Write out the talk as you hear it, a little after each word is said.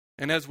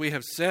And as we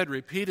have said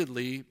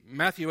repeatedly,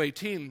 Matthew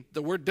 18,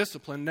 the word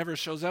discipline never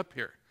shows up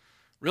here.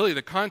 Really,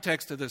 the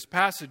context of this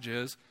passage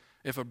is,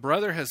 if a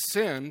brother has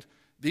sinned,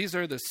 these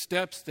are the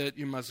steps that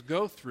you must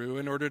go through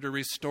in order to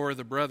restore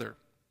the brother.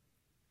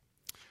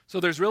 So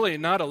there's really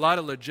not a lot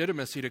of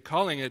legitimacy to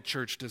calling it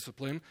church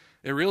discipline.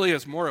 It really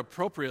is more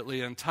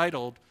appropriately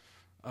entitled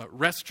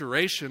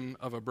restoration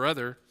of a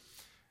brother.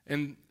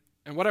 And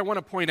what I want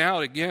to point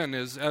out again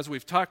is, as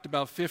we've talked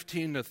about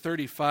 15 to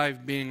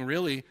 35 being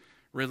really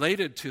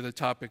related to the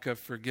topic of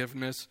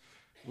forgiveness,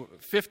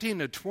 15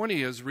 to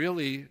 20 is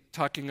really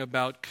talking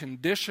about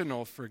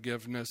conditional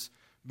forgiveness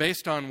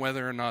based on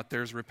whether or not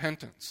there's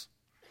repentance.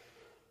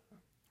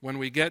 When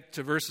we get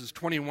to verses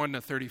 21 to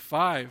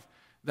 35,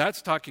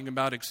 that's talking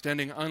about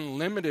extending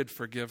unlimited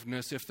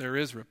forgiveness if there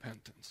is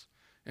repentance.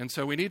 And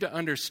so we need to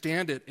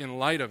understand it in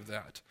light of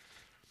that.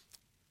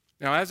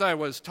 Now, as I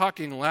was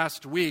talking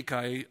last week,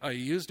 I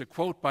used a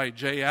quote by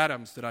Jay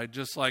Adams that I'd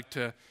just like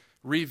to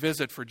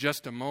revisit for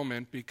just a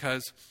moment,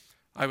 because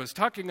I was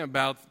talking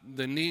about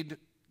the need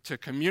to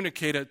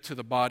communicate it to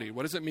the body.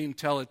 What does it mean,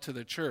 tell it to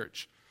the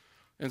church?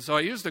 And so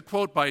I used a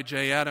quote by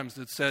Jay Adams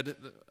that said,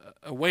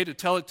 a way to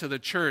tell it to the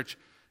church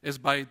is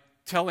by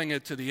telling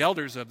it to the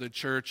elders of the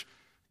church,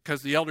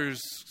 because the elders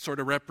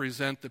sort of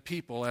represent the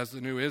people as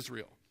the new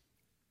Israel.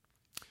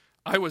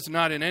 I was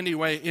not in any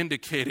way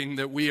indicating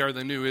that we are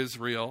the new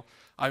Israel.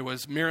 I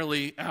was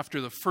merely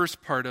after the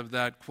first part of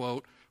that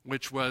quote,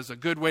 which was a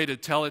good way to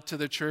tell it to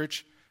the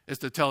church is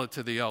to tell it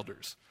to the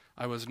elders.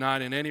 I was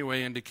not in any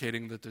way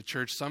indicating that the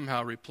church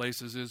somehow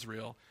replaces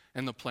Israel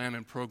in the plan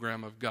and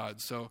program of God.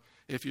 So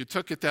if you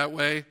took it that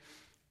way,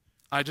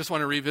 I just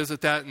want to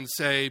revisit that and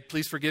say,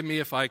 please forgive me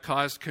if I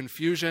caused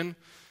confusion,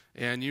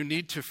 and you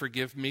need to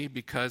forgive me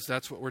because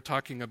that's what we're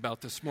talking about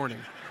this morning.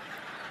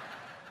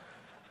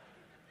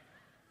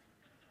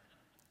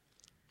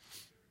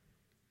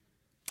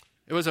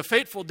 It was a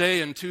fateful day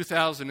in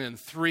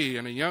 2003,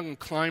 and a young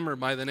climber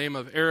by the name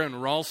of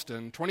Aaron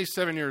Ralston,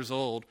 27 years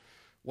old,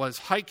 was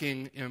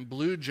hiking in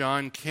Blue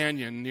John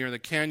Canyon near the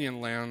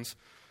Canyonlands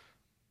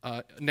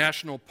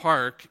National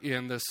Park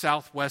in the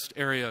southwest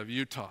area of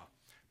Utah.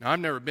 Now, I've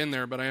never been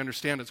there, but I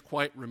understand it's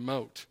quite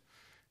remote.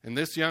 And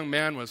this young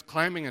man was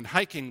climbing and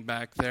hiking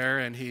back there,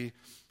 and he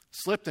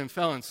slipped and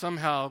fell, and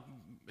somehow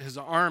his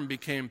arm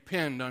became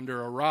pinned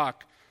under a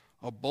rock,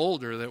 a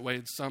boulder that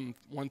weighed some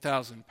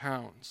 1,000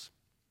 pounds.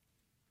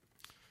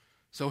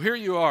 So here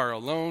you are,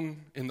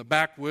 alone in the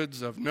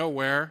backwoods of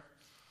nowhere,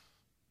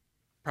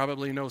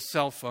 probably no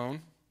cell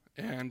phone,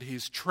 and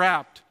he's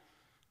trapped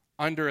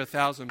under a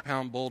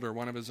 1,000-pound boulder,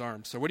 one of his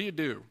arms. So what do you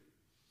do?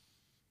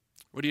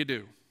 What do you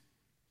do?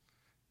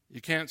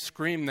 You can't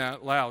scream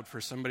that loud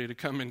for somebody to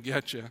come and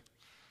get you.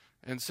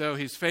 And so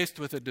he's faced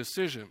with a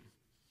decision.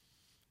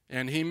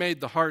 And he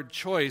made the hard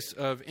choice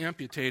of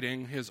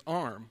amputating his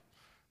arm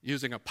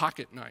using a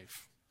pocket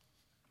knife.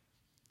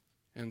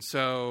 And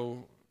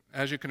so,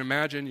 as you can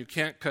imagine, you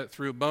can't cut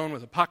through bone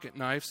with a pocket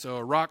knife, so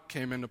a rock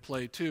came into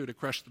play too to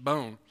crush the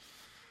bone.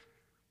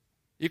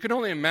 You can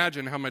only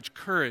imagine how much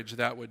courage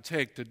that would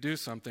take to do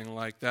something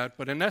like that,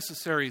 but a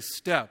necessary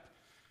step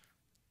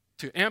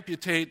to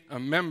amputate a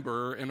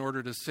member in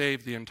order to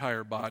save the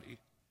entire body.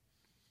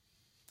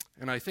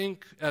 And I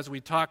think as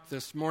we talked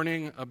this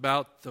morning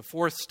about the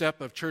fourth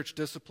step of church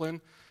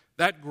discipline,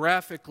 that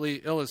graphically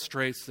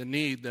illustrates the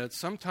need that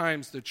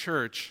sometimes the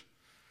church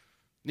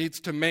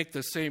needs to make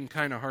the same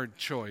kind of hard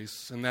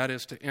choice, and that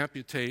is to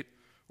amputate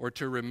or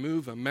to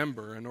remove a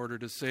member in order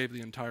to save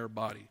the entire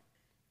body.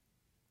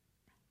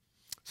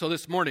 So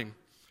this morning,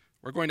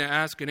 we're going to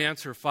ask and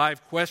answer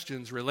 5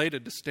 questions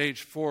related to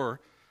stage 4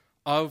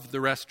 of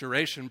the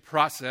restoration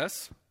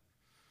process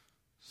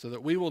so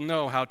that we will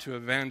know how to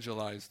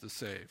evangelize the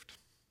saved.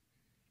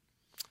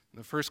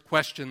 The first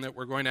question that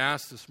we're going to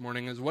ask this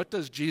morning is, what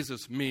does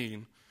Jesus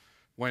mean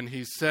when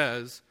he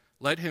says,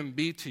 "Let him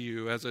be to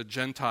you as a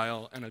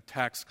Gentile and a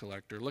tax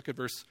collector"? Look at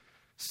verse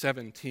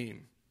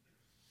 17.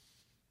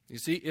 You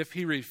see, if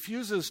he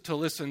refuses to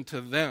listen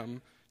to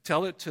them,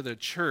 tell it to the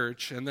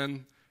church. And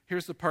then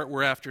here's the part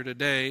we're after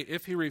today.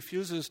 If he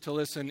refuses to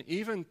listen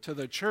even to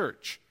the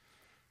church,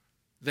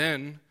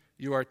 then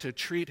you are to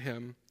treat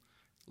him,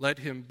 let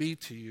him be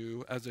to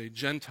you as a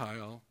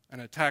Gentile and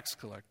a tax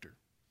collector.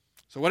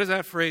 So what does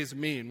that phrase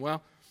mean?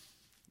 Well,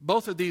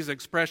 both of these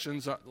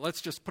expressions,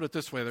 let's just put it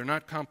this way, they're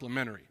not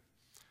complementary.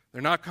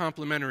 They're not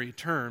complementary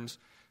terms.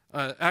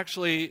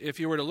 Actually,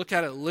 if you were to look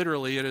at it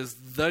literally, it is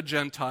the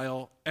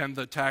Gentile and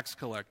the tax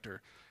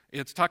collector.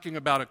 It's talking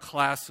about a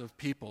class of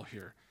people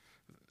here.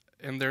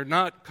 And they're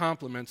not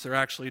compliments, they're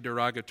actually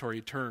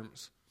derogatory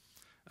terms.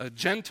 A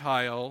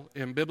Gentile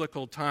in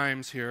biblical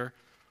times here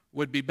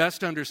would be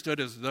best understood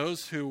as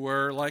those who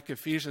were, like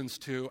Ephesians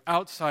 2,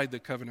 outside the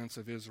covenants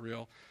of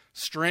Israel,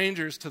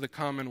 strangers to the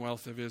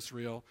commonwealth of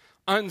Israel,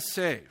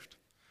 unsaved.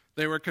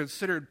 They were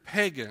considered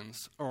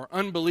pagans or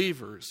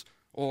unbelievers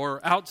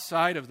or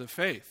outside of the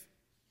faith.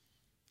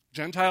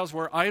 Gentiles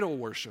were idol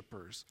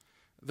worshipers.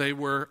 They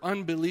were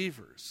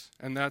unbelievers,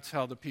 and that's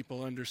how the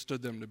people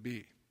understood them to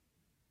be.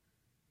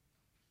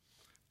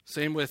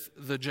 Same with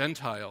the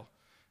Gentile.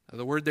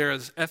 The word there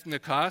is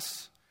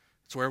ethnikos.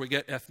 It's where we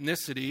get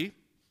ethnicity.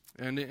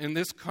 And in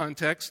this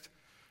context,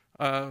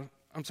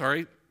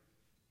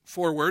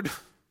 forward.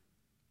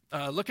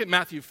 Look at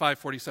Matthew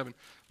 5:47.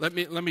 Let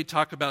me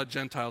talk about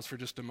Gentiles for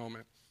just a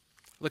moment.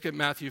 Look at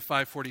Matthew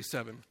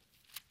 5:47.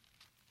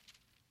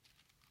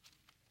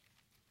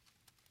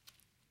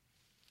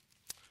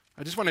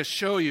 I just want to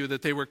show you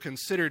that they were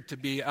considered to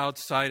be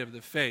outside of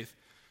the faith.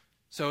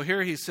 So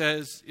here he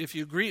says, if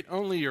you greet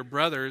only your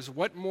brothers,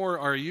 what more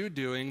are you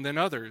doing than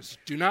others?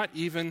 Do not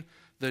even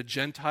the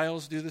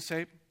Gentiles do the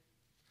same?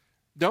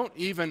 Don't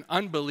even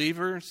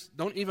unbelievers,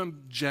 don't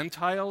even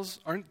Gentiles,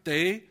 don't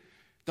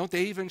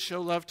they even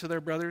show love to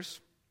their brothers?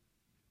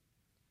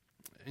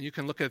 And you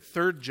can look at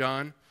 3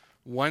 John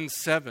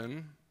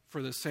 1:7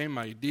 for the same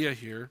idea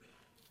here.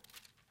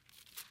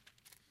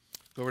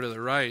 Go over to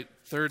the right,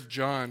 3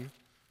 John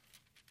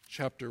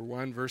chapter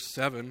 1, verse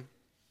 7.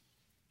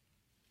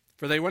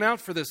 For they went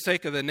out for the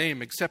sake of the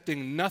name,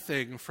 accepting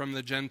nothing from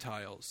the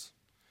Gentiles.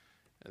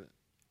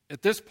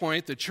 At this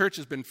point, the church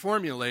has been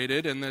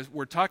formulated, and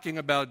we're talking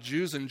about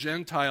Jews and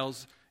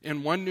Gentiles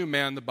in one new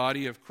man, the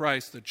body of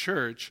Christ, the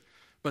church,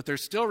 but they're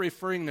still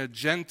referring to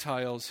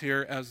Gentiles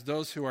here as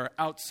those who are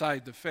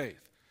outside the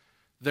faith.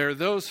 They're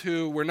those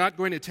who we're not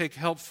going to take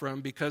help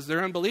from because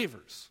they're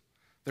unbelievers.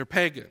 They're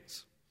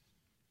pagans.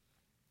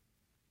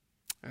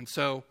 And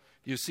so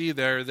you see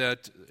there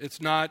that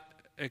it's not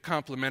a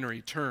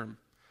complimentary term.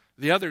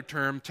 The other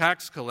term,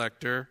 tax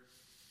collector,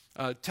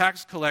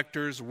 tax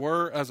collectors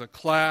were as a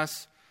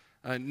class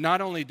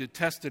not only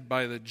detested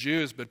by the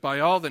Jews, but by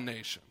all the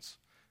nations.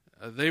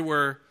 They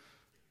were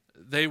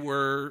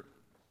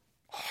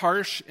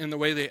harsh in the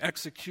way they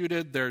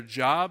executed their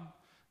job.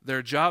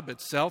 Their job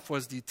itself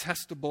was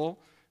detestable.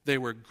 They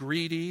were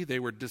greedy. They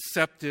were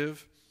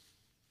deceptive.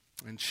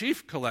 And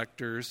chief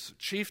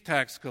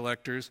tax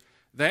collectors,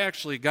 they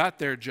actually got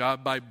their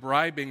job by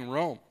bribing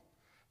Rome.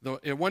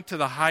 It went to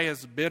the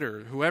highest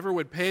bidder. Whoever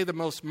would pay the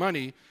most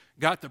money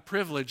got the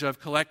privilege of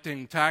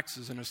collecting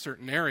taxes in a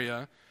certain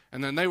area,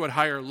 and then they would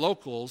hire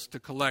locals to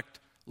collect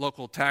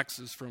local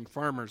taxes from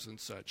farmers and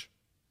such.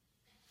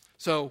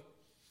 So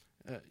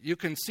you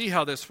can see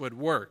how this would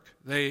work.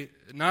 They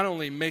not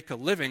only make a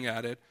living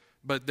at it,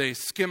 but they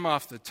skim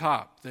off the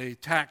top. They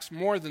tax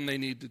more than they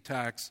need to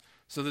tax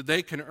so that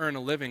they can earn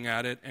a living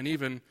at it and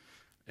even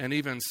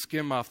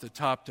skim off the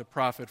top to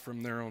profit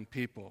from their own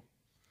people.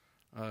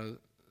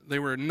 They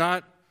were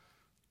not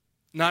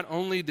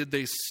only did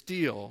they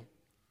steal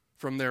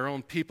from their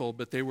own people,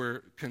 but they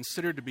were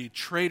considered to be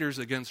traitors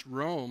against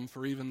Rome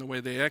for even the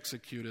way they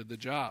executed the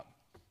job.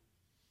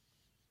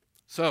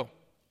 So,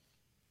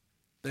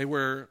 they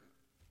were,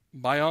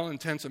 by all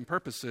intents and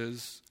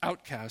purposes,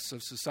 outcasts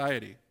of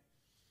society.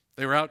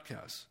 They were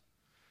outcasts.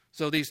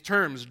 So these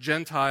terms,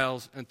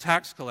 Gentiles and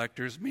tax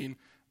collectors, mean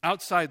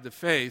outside the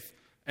faith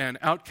and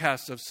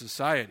outcasts of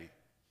society.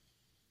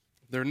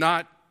 They're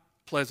not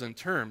pleasant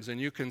terms.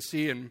 And you can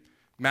see in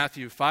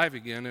Matthew 5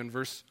 again, in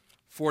verse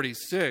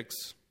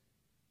 46,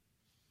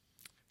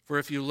 for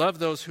if you love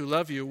those who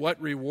love you,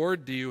 what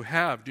reward do you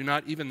have? Do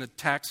not even the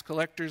tax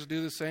collectors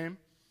do the same?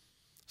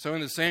 So in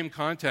the same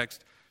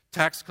context,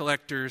 tax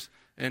collectors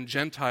and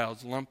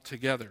Gentiles lumped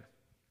together.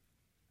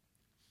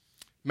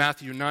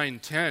 Matthew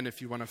 9:10,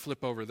 if you want to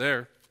flip over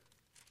there.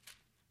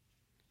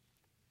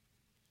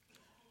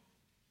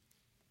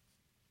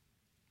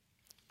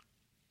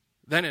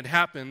 Then it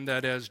happened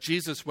that as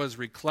Jesus was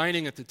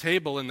reclining at the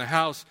table in the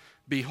house,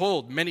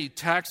 behold, many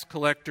tax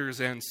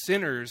collectors and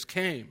sinners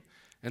came,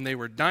 and they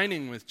were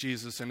dining with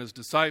Jesus and his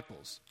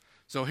disciples.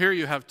 So here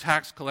you have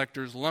tax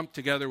collectors lumped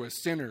together with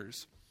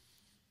sinners.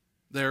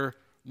 They're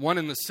one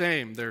and the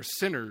same. They're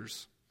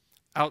sinners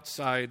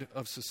outside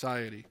of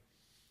society.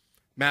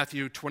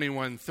 Matthew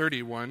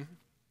 21:31.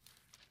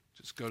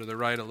 Just go to the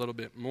right a little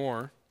bit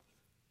more.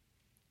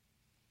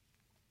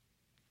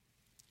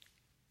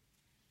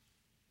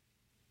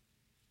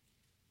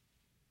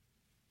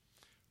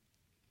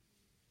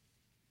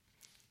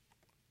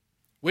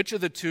 Which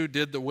of the two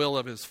did the will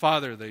of his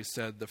father, they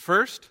said, the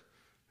first?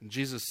 And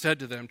Jesus said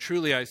to them,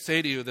 truly I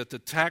say to you that the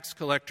tax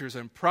collectors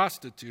and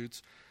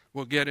prostitutes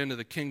will get into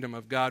the kingdom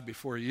of God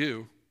before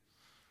you.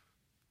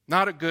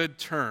 Not a good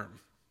term.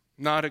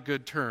 Not a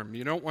good term.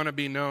 You don't want to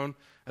be known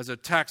as a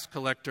tax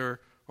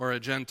collector or a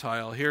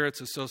Gentile. Here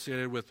it's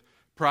associated with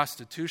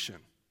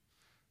prostitution.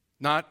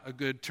 Not a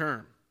good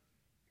term.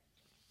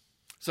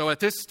 So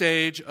at this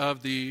stage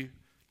of the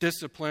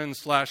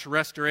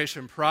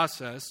discipline/restoration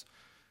process,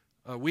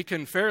 we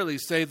can fairly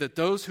say that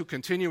those who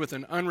continue with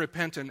an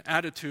unrepentant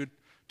attitude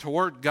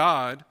toward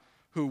God,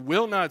 who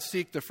will not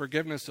seek the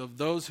forgiveness of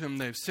those whom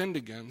they've sinned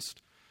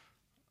against,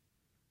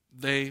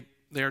 they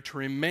are to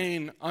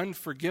remain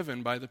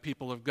unforgiven by the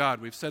people of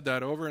God. We've said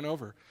that over and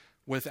over.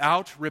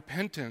 Without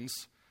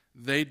repentance,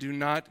 they do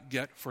not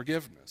get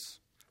forgiveness.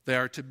 They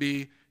are to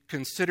be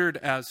considered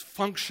as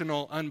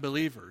functional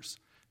unbelievers.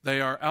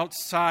 They are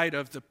outside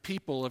of the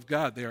people of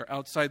God. They are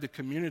outside the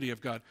community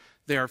of God.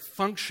 They are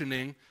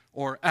functioning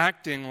or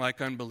acting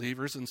like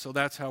unbelievers, and so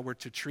that's how we're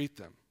to treat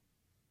them.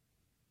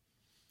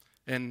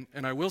 And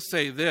I will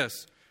say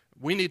this,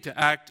 we need to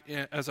act,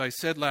 as I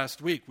said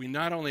last week, we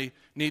not only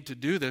need to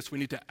do this, we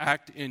need to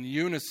act in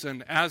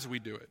unison as we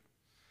do it.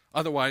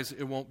 Otherwise,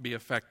 it won't be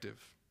effective.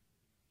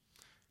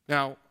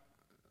 Now,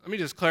 let me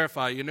just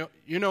clarify. You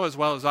know as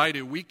well as I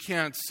do, we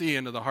can't see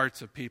into the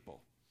hearts of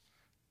people.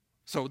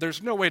 So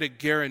there's no way to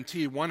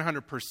guarantee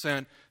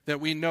 100% that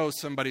we know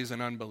somebody's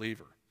an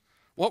unbeliever.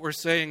 What we're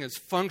saying is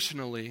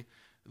functionally,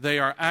 they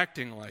are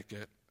acting like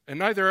it. And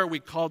neither are we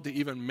called to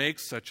even make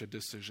such a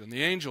decision.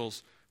 The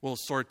angels will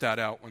sort that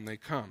out when they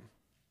come.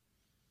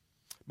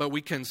 But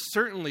we can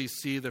certainly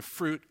see the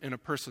fruit in a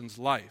person's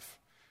life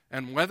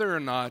and whether or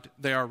not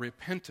they are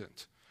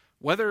repentant,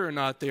 whether or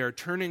not they are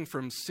turning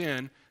from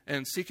sin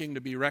and seeking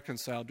to be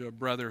reconciled to a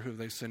brother who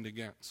they sinned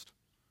against.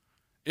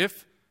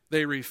 If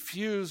they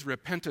refuse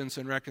repentance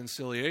and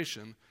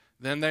reconciliation,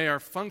 then they are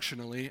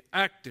functionally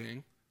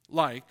acting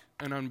like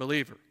an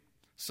unbeliever,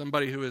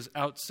 somebody who is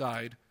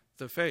outside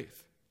the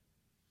faith.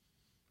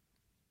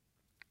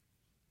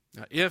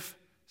 Now, if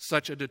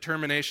such a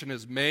determination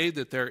is made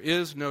that there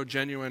is no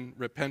genuine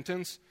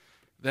repentance,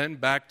 then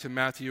back to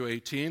Matthew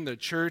 18, the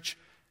church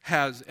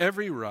has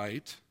every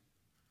right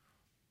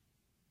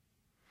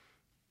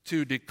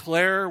to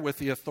declare with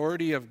the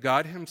authority of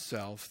God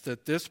himself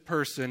that this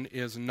person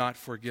is not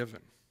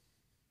forgiven.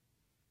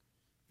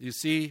 You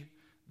see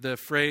the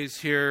phrase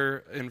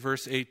here in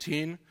verse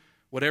 18,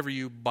 whatever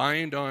you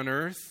bind on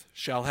earth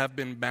shall have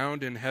been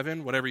bound in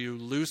heaven, whatever you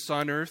loose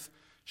on earth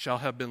shall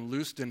have been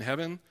loosed in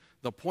heaven.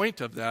 The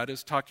point of that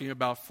is talking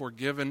about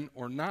forgiven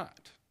or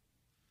not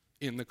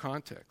in the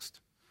context.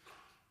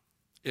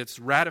 It's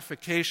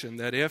ratification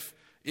that if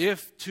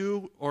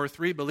 2 or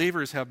 3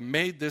 believers have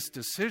made this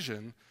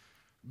decision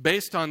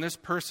based on this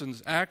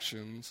person's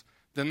actions,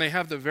 then they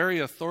have the very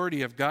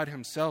authority of God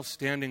himself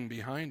standing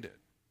behind it.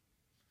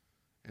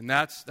 And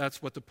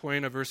that's what the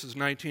point of verses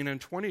 19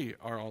 and 20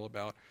 are all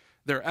about.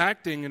 They're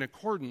acting in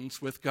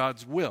accordance with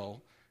God's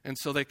will, and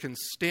so they can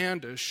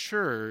stand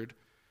assured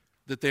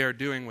that they are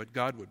doing what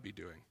God would be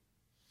doing.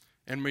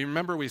 And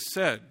remember we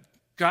said,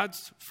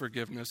 God's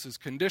forgiveness is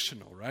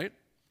conditional, right?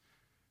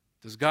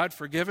 Does God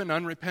forgive an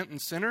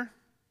unrepentant sinner?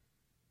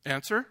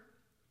 Answer,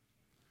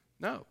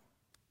 no.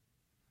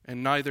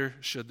 And neither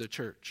should the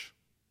church.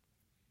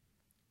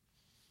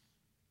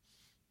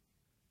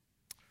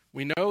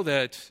 We know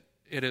that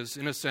it is,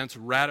 in a sense,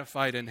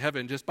 ratified in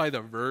heaven just by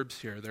the verbs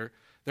here. They're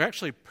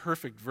actually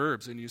perfect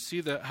verbs. And you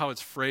see how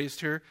it's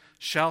phrased here,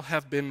 shall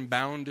have been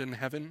bound in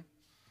heaven.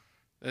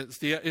 It's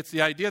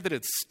the idea that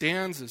it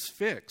stands as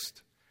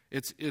fixed.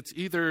 It's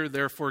either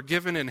they're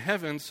forgiven in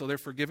heaven, so they're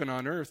forgiven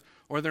on earth,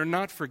 or they're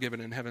not forgiven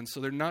in heaven,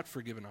 so they're not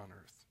forgiven on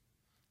earth.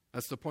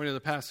 That's the point of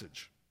the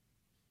passage.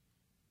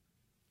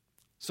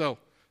 So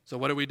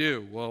what do we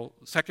do? Well,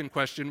 second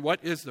question,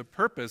 what is the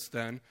purpose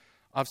then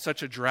of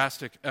such a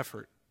drastic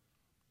effort?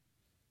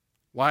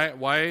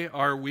 Why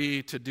are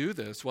we to do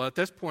this? Well, at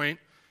this point,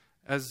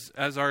 as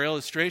our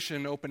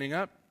illustration opening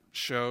up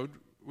showed,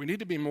 we need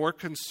to be more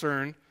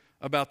concerned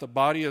about the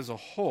body as a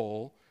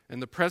whole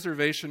and the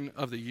preservation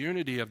of the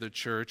unity of the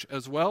church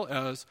as well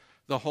as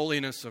the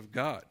holiness of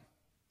God.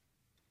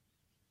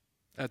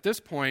 At this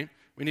point,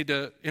 we need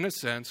to, in a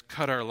sense,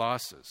 cut our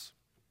losses.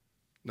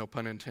 No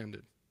pun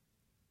intended.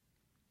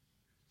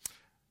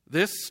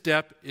 This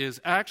step is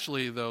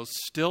actually, though,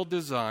 still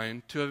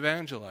designed to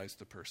evangelize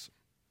the person.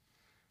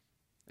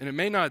 And it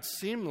may not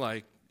seem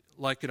like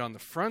it on the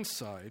front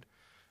side,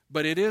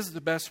 but it is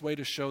the best way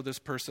to show this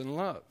person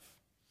love.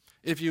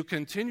 If you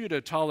continue to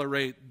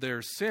tolerate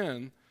their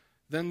sin,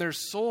 then their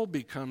soul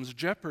becomes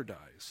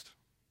jeopardized.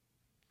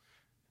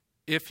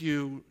 If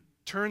you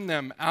turn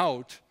them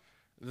out,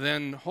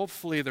 then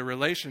hopefully the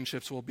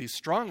relationships will be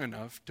strong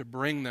enough to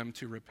bring them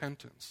to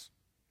repentance.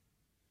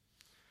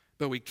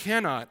 But we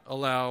cannot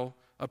allow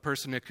a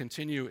person to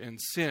continue in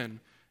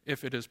sin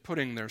if it is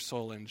putting their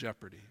soul in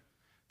jeopardy.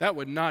 That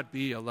would not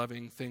be a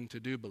loving thing to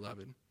do,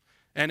 beloved.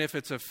 And if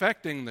it's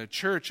affecting the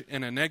church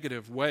in a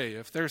negative way,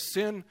 if their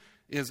sin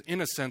is,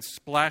 in a sense,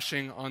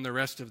 splashing on the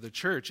rest of the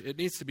church, it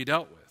needs to be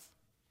dealt with.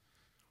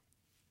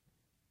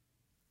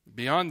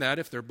 Beyond that,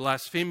 if they're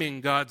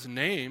blaspheming God's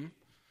name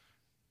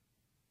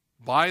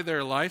by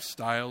their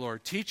lifestyle or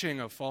teaching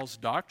a false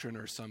doctrine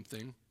or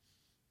something,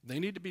 they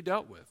need to be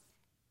dealt with.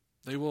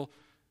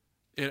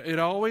 It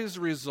always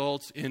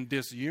results in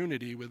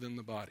disunity within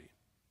the body.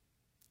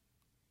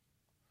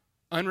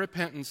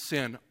 Unrepentant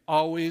sin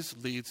always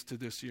leads to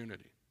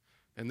disunity.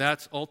 And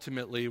that's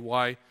ultimately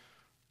why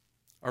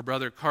our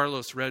brother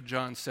Carlos read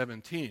John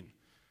 17.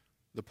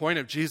 The point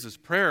of Jesus'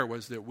 prayer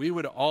was that we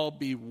would all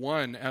be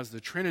one as the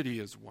Trinity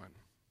is one.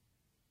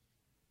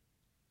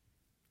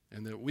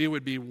 And that we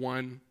would be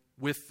one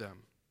with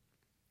them.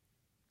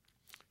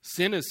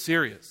 Sin is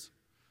serious.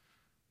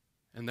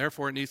 And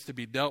therefore it needs to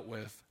be dealt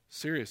with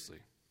seriously.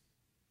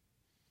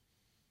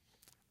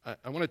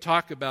 I want to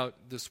talk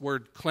about this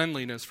word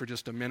cleanliness for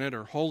just a minute,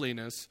 or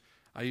holiness.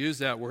 I use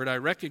that word. I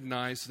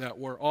recognize that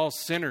we're all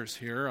sinners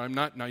here. I'm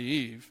not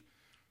naive.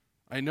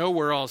 I know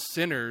we're all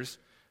sinners,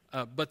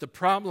 but the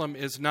problem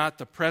is not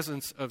the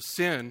presence of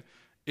sin.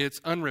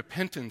 It's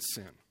unrepentant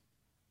sin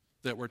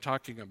that we're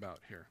talking about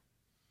here.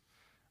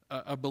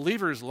 a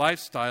believer's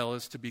lifestyle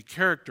is to be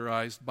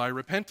characterized by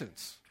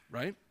repentance,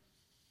 right?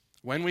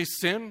 When we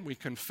sin, we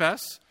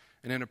confess,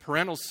 and in a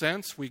parental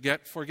sense, we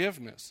get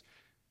forgiveness.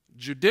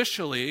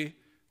 Judicially,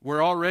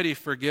 we're already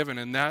forgiven,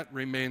 and that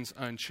remains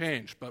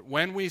unchanged. But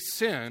when we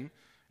sin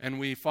and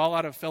we fall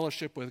out of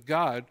fellowship with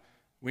God,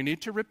 we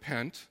need to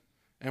repent,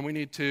 and we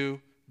need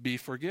to be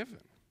forgiven.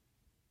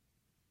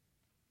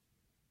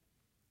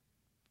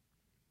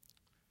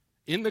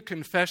 In the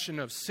confession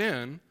of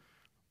sin,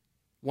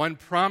 one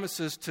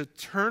promises to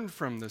turn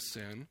from the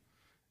sin,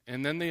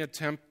 and then they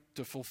attempt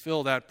to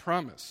fulfill that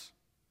promise.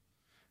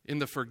 In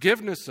the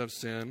forgiveness of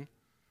sin,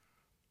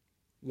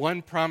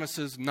 one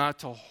promises not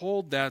to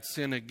hold that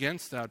sin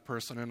against that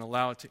person and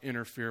allow it to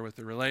interfere with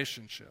the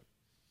relationship.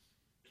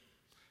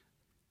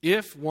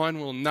 If one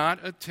will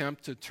not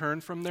attempt to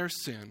turn from their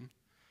sin,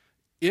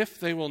 if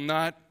they will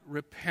not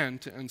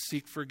repent and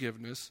seek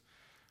forgiveness,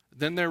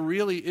 then there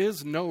really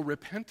is no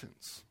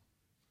repentance.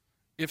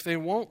 If they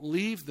won't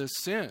leave the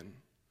sin,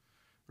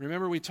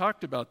 remember we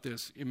talked about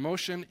this,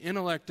 emotion,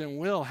 intellect, and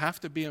will have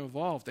to be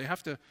involved. They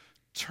have to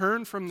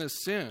turn from the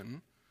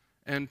sin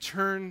and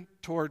turn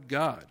toward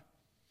God.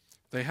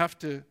 They have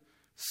to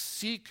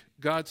seek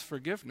God's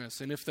forgiveness,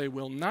 and if they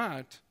will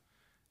not,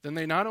 then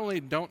they not only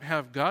don't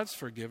have God's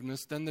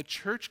forgiveness, then the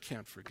church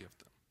can't forgive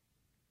them.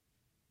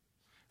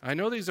 I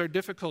know these are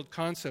difficult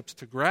concepts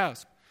to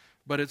grasp,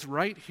 but it's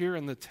right here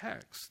in the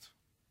text.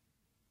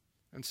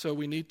 And so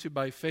we need to,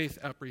 by faith,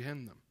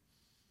 apprehend them.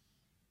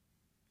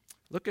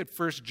 Look at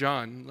 1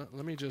 John.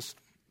 Let me just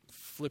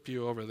flip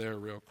you over there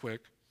real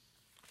quick.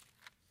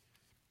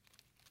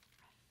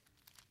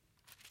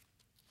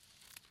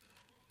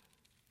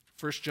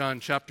 1 John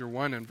chapter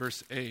 1 and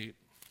verse 8.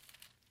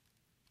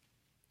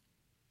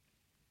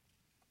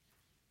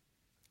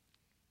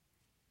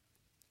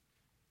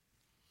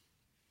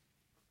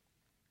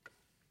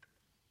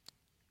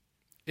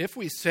 If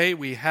we say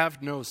we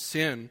have no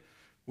sin,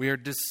 we are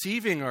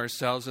deceiving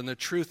ourselves and the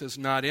truth is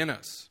not in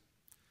us.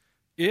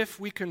 If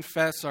we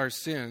confess our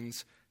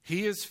sins,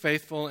 He is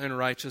faithful and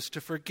righteous to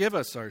forgive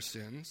us our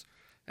sins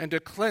and to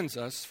cleanse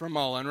us from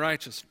all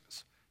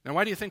unrighteousness. Now,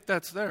 why do you think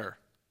that's there?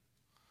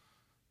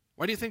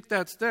 Why do you think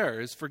that's there?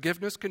 Is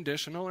forgiveness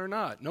conditional or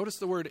not? Notice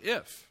the word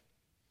if.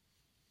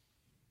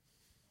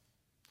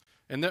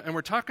 And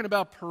we're talking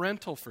about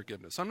parental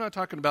forgiveness. I'm not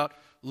talking about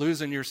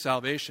losing your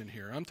salvation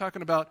here. I'm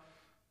talking about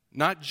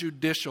not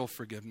judicial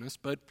forgiveness,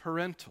 but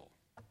parental.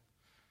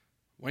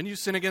 When you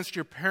sin against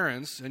your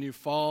parents and you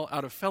fall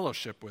out of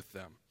fellowship with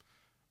them,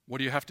 what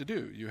do you have to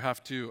do? You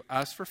have to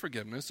ask for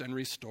forgiveness and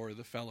restore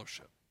the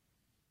fellowship,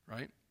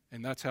 right?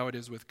 And that's how it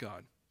is with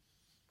God.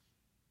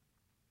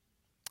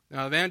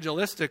 Now,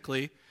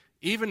 evangelistically,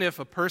 even if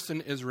a person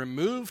is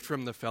removed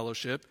from the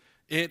fellowship,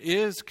 it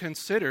is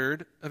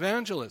considered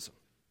evangelism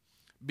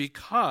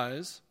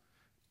because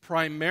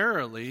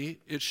primarily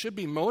it should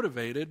be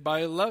motivated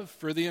by love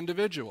for the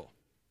individual.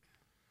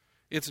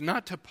 It's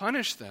not to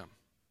punish them.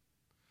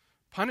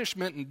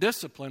 Punishment and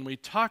discipline, we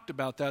talked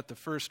about that the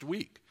first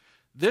week.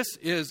 This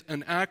is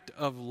an act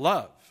of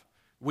love.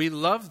 We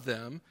love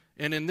them,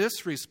 and in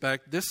this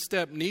respect, this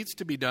step needs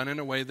to be done in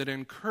a way that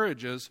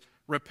encourages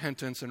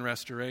repentance and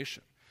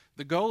restoration.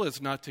 The goal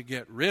is not to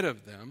get rid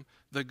of them.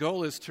 The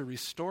goal is to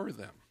restore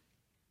them.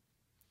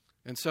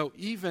 And so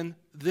even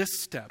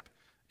this step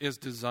is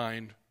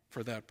designed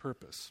for that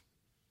purpose.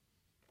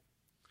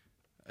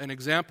 An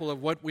example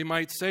of what we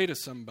might say to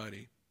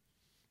somebody.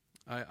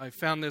 I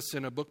found this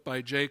in a book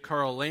by J.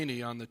 Carl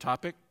Laney on the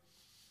topic.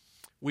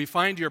 We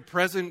find your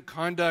present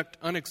conduct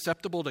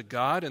unacceptable to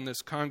God in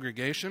this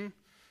congregation,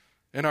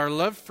 and our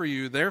love for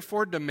you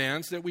therefore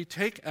demands that we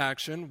take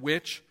action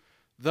which,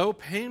 though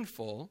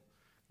painful,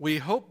 we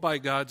hope by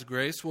God's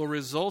grace will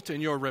result in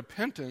your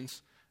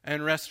repentance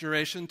and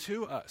restoration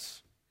to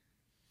us.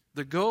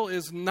 The goal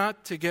is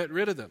not to get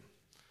rid of them.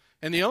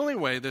 And the only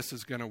way this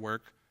is going to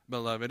work,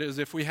 beloved, is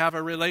if we have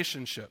a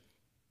relationship.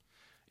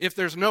 If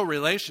there's no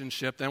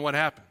relationship, then what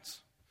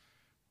happens?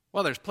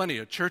 Well, there's plenty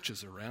of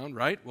churches around,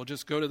 right? We'll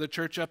just go to the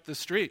church up the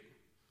street.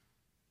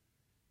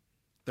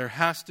 There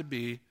has to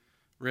be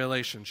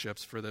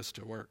relationships for this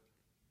to work.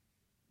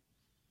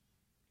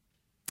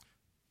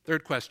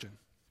 Third question.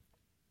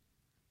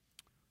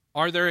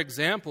 Are there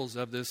examples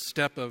of this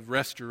step of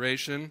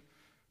restoration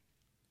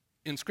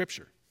in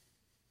Scripture?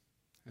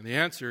 And the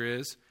answer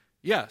is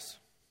yes.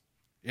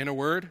 In a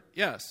word,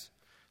 yes.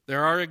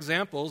 There are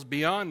examples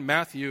beyond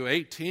Matthew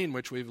 18,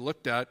 which we've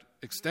looked at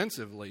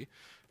extensively.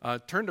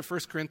 Turn to 1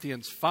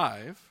 Corinthians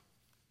 5.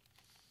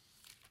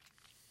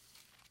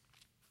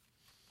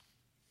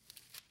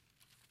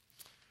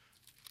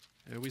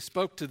 We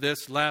spoke to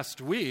this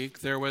last week.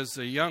 There was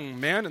a young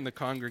man in the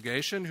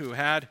congregation who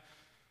had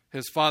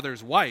his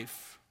father's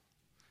wife.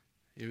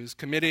 He was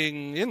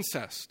committing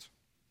incest.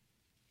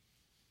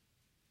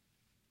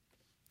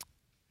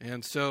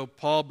 And so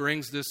Paul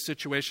brings this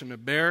situation to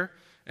bear.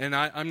 And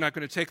I'm not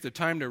going to take the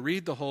time to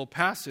read the whole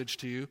passage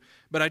to you,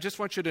 but I just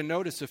want you to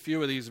notice a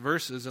few of these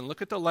verses and look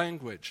at the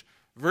language.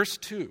 Verse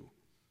 2,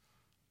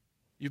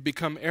 you've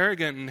become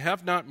arrogant and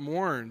have not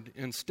mourned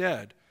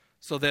instead,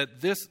 so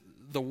that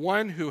the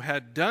one who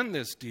had done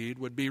this deed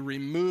would be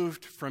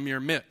removed from your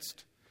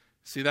midst.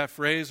 See that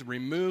phrase,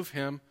 remove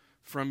him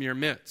from your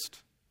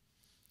midst.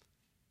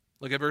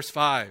 Look at verse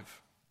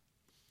 5.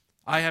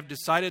 I have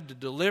decided to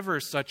deliver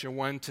such a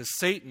one to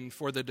Satan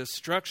for the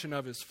destruction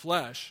of his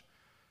flesh,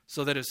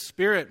 so that his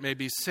spirit may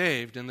be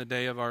saved in the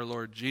day of our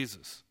Lord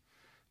Jesus.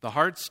 The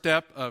hard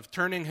step of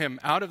turning him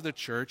out of the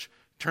church,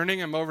 turning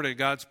him over to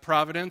God's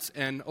providence,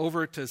 and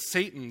over to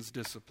Satan's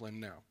discipline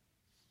now.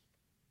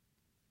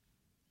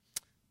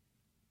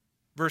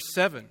 Verse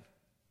 7,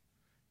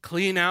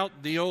 clean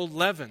out the old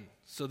leaven,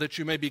 so that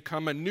you may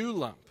become a new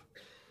lump,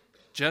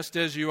 just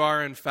as you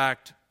are in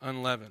fact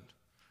unleavened.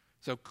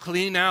 So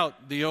clean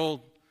out the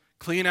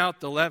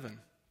leaven,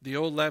 the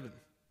old leaven.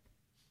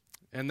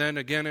 And then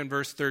again in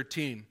verse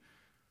 13,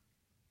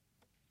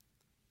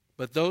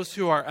 but those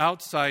who are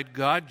outside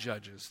God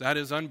judges, that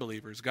is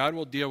unbelievers. God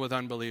will deal with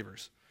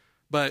unbelievers.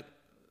 But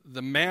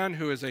the man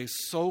who is a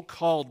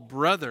so-called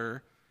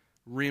brother,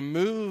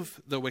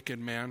 remove the wicked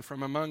man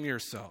from among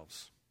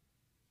yourselves.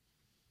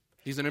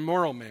 He's an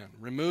immoral man.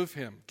 Remove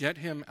him. Get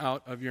him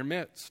out of your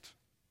midst.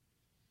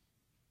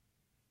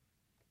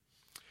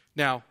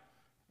 Now,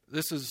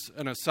 this is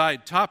an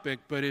aside topic,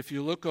 but if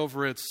you look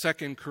over at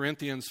 2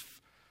 Corinthians,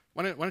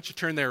 why don't you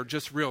turn there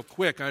just real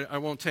quick? I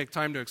won't take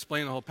time to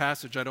explain the whole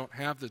passage. I don't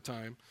have the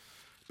time.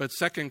 But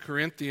 2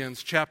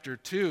 Corinthians chapter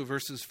 2,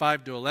 verses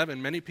 5 to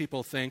 11, many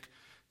people think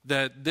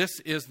that this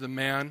is the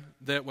man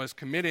that was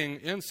committing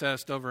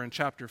incest over in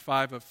chapter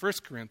 5 of 1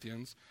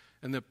 Corinthians,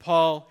 and that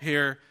Paul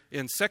here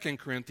in 2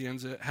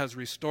 Corinthians has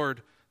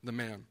restored the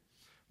man.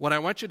 What I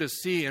want you to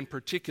see in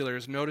particular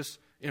is notice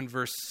in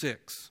verse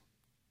 6.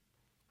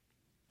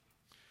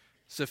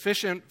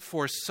 Sufficient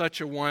for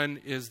such a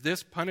one is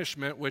this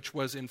punishment which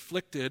was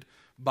inflicted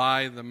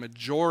by the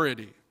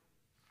majority.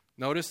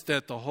 Notice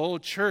that the whole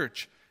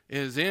church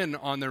is in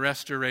on the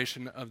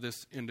restoration of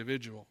this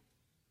individual.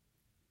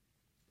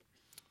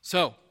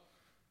 So,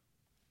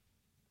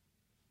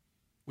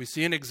 we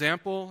see an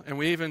example, and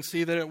we even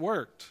see that it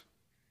worked,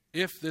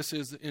 if this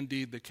is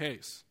indeed the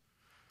case.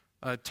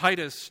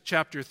 Titus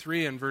chapter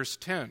 3 and verse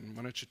 10.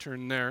 Why don't you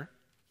turn there?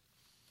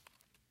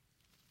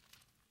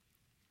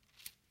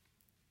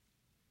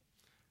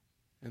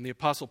 And the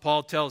Apostle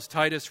Paul tells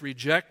Titus,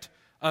 reject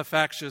a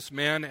factious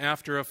man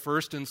after a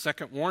first and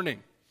second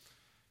warning.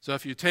 So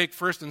if you take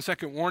first and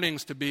second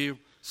warnings to be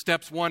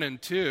steps 1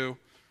 and 2,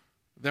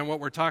 then what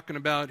we're talking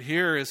about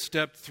here is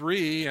step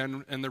 3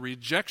 and the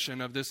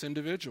rejection of this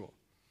individual.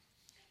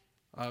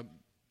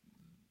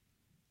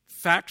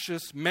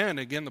 Factious men,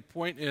 again, the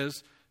point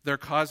is they're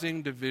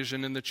causing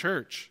division in the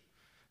church.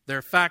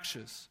 They're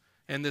factious.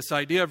 And this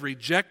idea of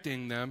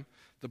rejecting them,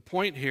 the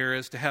point here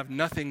is to have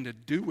nothing to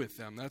do with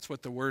them. That's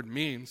what the word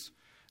means.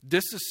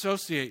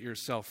 Disassociate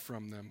yourself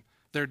from them.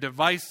 They're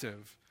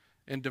divisive.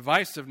 And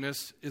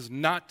divisiveness is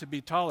not to be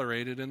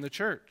tolerated in the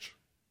church.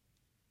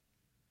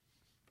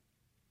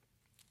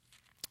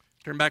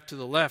 Turn back to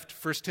the left,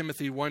 1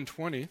 Timothy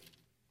 1:20.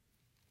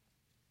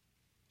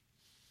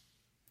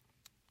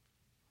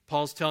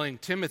 Paul's telling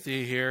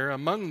Timothy here,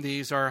 among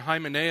these are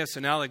Hymenaeus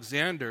and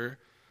Alexander,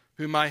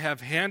 whom I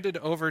have handed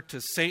over to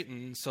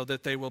Satan so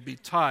that they will be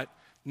taught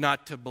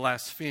not to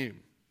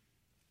blaspheme.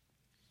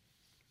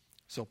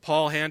 So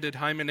Paul handed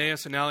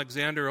Hymenaeus and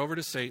Alexander over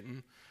to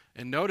Satan,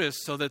 and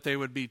notice, so that they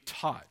would be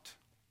taught.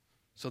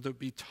 So they would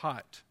be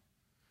taught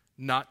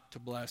not to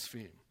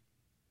blaspheme.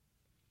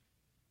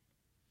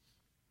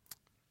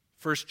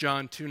 1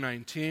 John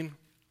 2:19.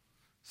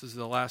 This is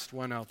the last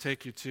one I'll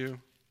take you to.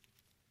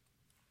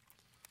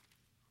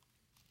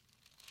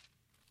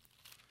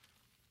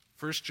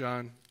 1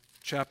 John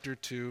chapter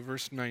 2,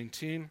 verse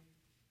 19.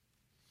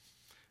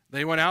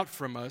 They went out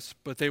from us,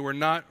 but they were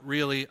not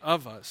really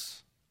of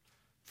us.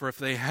 For if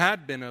they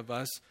had been of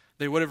us,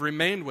 they would have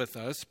remained with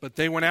us, but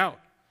they went out,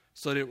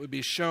 so that it would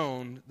be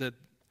shown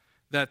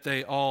that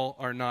they all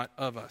are not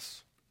of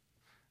us.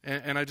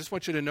 And I just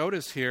want you to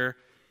notice here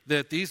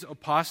that these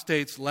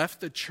apostates left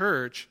the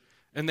church,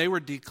 and they were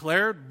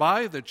declared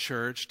by the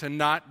church to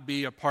not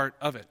be a part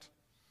of it.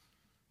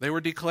 They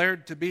were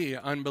declared to be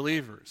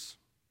unbelievers.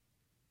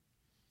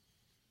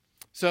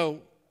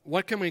 So,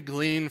 what can we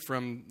glean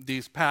from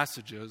these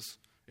passages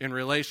in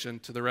relation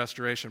to the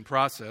restoration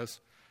process?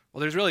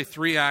 Well, there's really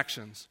 3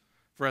 actions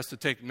for us to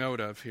take note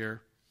of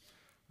here.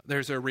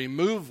 There's a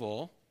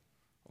removal,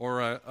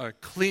 or a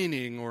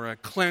cleaning, or a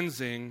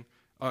cleansing,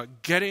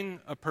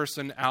 getting a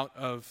person out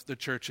of the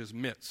church's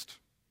midst.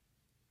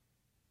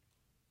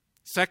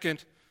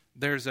 Second,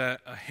 there's a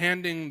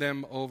handing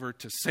them over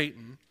to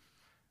Satan.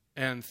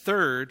 And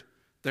third,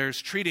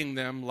 there's treating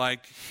them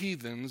like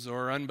heathens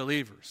or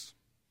unbelievers.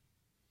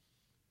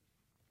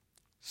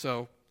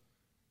 So,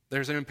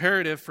 there's an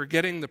imperative for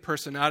getting the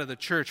person out of the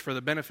church for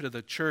the benefit of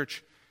the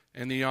church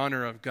and the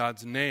honor of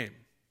God's name.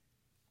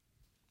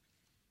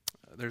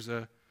 There's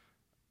a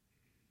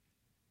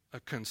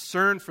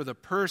concern for the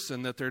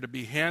person that they're to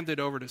be handed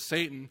over to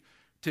Satan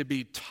to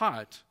be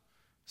taught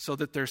so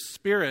that their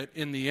spirit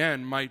in the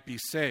end might be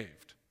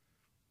saved.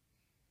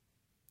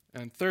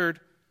 And third,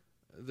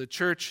 the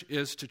church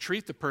is to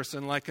treat the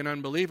person like an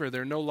unbeliever.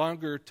 They're no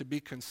longer to be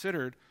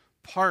considered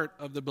part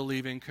of the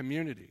believing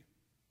community.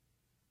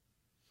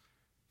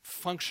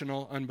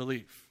 Functional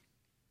unbelief.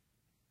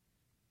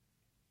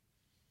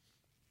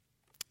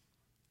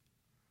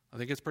 I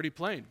think it's pretty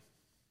plain.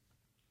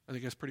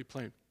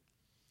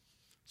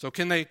 So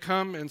can they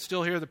come and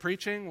still hear the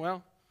preaching?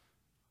 Well,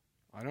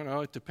 I don't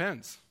know. It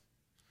depends.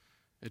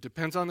 It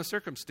depends on the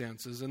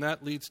circumstances, and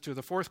that leads to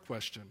the fourth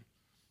question.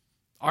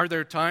 Are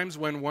there times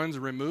when one's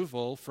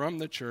removal from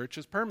the church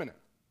is permanent?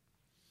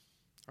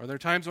 Are there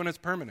times when it's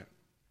permanent?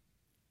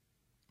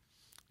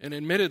 And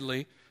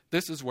admittedly,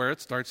 this is where it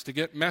starts to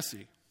get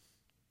messy.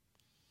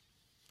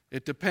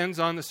 It depends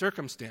on the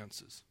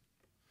circumstances.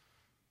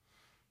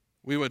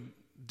 We would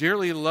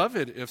dearly love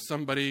it if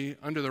somebody,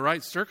 under the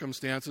right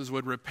circumstances,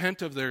 would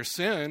repent of their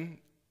sin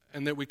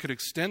and that we could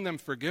extend them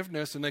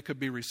forgiveness and they could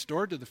be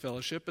restored to the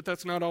fellowship, but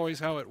that's not always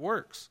how it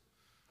works.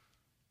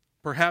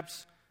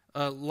 Perhaps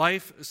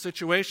life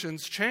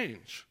situations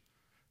change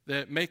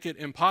that make it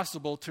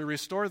impossible to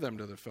restore them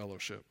to the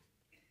fellowship.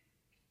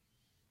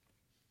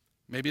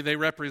 Maybe they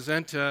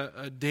represent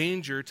a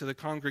danger to the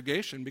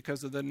congregation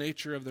because of the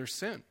nature of their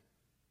sin.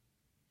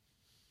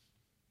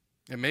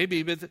 And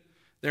maybe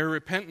their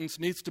repentance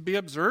needs to be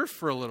observed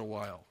for a little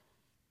while.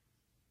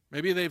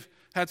 Maybe they've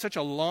had such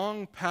a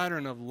long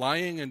pattern of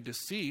lying and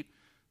deceit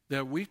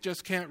that we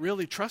just can't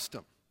really trust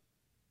them.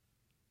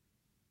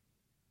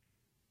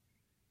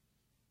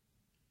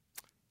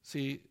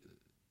 See,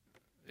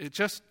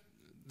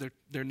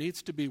 there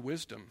needs to be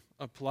wisdom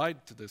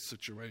applied to this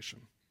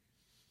situation.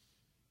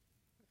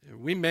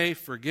 We may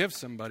forgive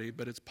somebody,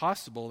 but it's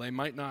possible they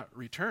might not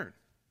return.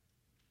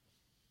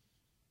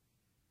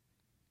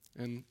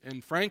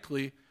 And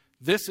frankly,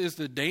 this is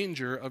the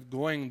danger of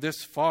going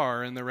this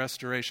far in the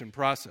restoration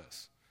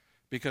process.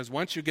 Because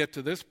once you get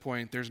to this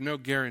point, there's no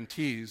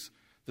guarantees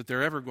that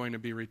they're ever going to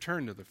be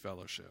returned to the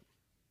fellowship.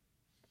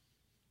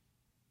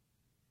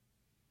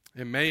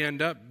 It may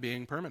end up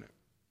being permanent.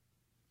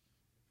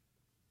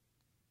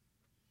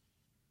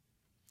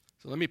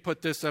 So let me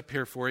put this up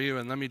here for you,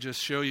 and let me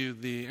just show you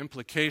the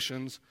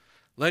implications.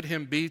 Let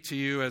him be to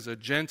you as a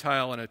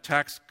Gentile and a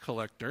tax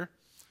collector.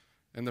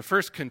 And the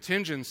first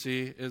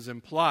contingency is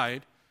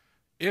implied.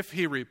 If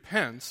he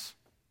repents,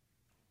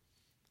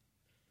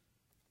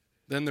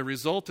 then the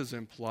result is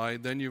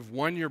implied. Then you've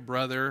won your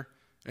brother,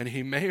 and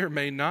he may or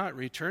may not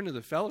return to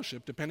the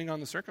fellowship, depending on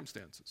the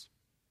circumstances.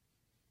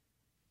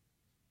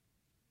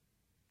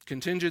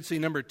 Contingency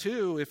number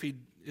 2,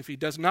 if he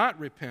does not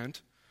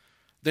repent,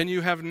 then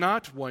you have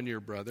not won your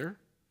brother,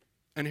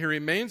 and he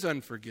remains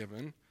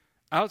unforgiven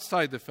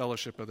outside the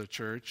fellowship of the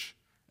church,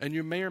 and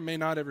you may or may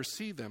not ever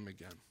see them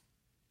again.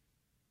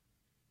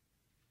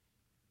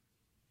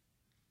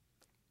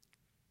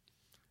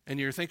 And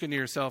you're thinking to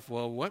yourself,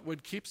 well, what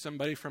would keep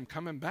somebody from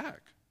coming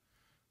back?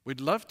 We'd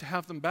love to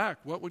have them back.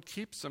 What would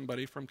keep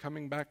somebody from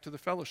coming back to the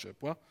fellowship?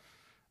 Well,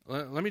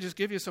 let me just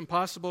give you some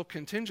possible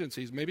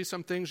contingencies, maybe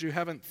some things you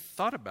haven't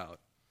thought about.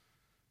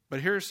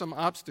 But here are some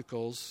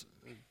obstacles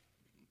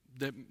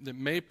that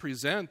may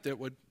present that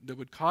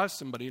would cause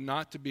somebody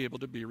not to be able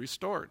to be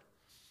restored.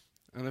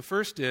 And the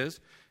first is,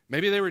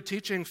 maybe they were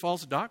teaching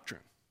false doctrine.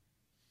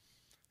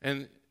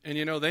 And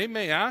they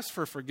may ask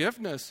for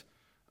forgiveness,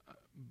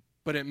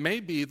 but it may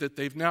be that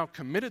they've now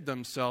committed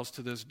themselves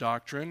to this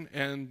doctrine,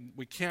 and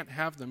we can't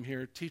have them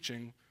here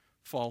teaching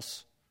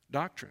false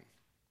doctrine.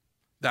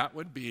 That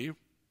would be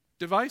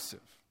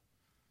divisive.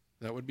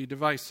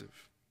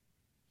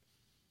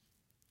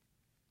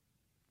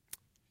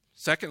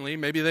 Secondly,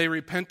 maybe they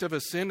repent of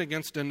a sin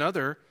against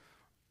another,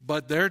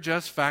 but they're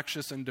just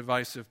factious and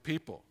divisive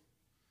people.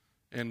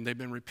 And they've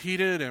been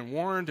repeated and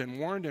warned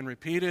and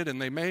repeated,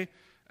 and they may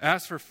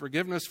ask for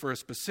forgiveness for a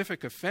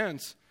specific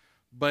offense,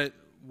 but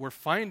we're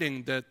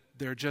finding that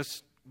they're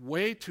just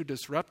way too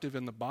disruptive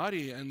in the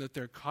body and that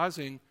they're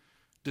causing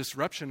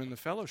disruption in the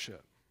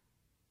fellowship.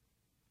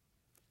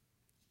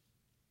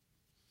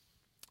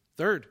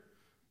 Third,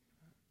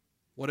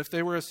 what if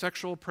they were a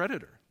sexual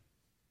predator?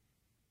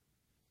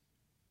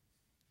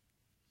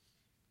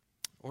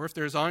 Or if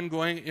there's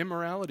ongoing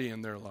immorality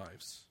in their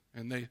lives,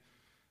 and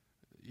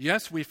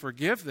yes, we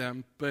forgive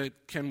them, but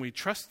can we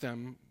trust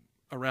them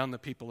around the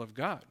people of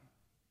God?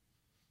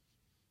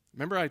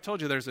 Remember, I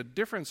told you there's a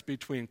difference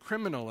between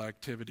criminal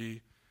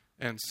activity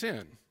and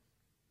sin,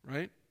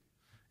 right?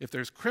 If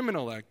there's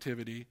criminal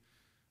activity,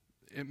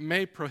 it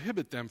may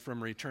prohibit them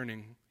from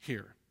returning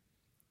here.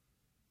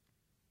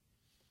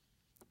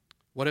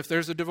 What if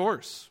there's a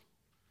divorce?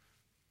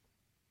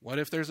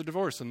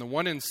 And the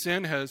one in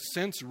sin has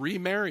since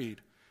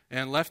remarried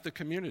and left the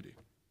community?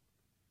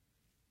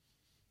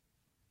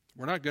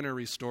 We're not going to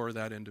restore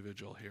that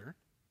individual here.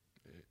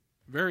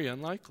 Very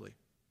unlikely.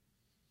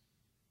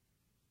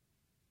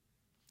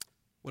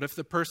 What if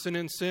the person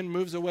in sin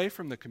moves away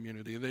from the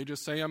community? They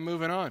just say, I'm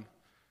moving on,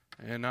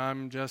 and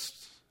I'm just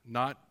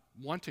not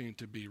wanting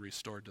to be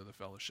restored to the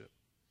fellowship.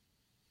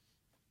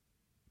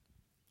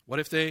 What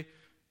if they,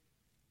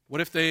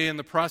 in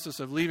the process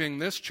of leaving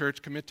this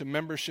church, commit to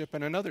membership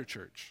in another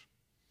church?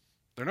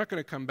 They're not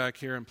going to come back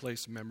here and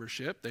place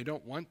membership. They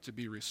don't want to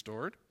be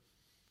restored.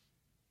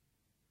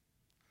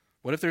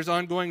 What if there's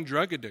ongoing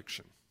drug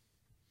addiction?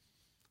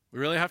 We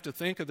really have to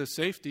think of the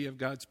safety of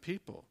God's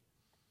people.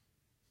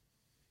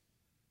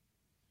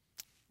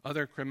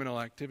 Other criminal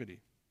activity.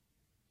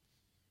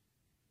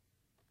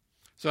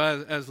 So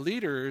as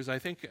leaders, I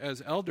think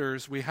as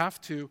elders, we have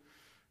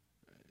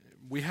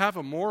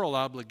a moral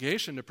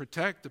obligation to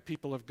protect the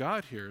people of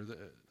God here,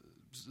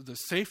 the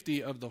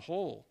safety of the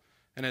whole.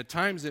 And at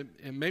times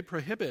it may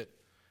prohibit,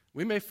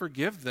 we may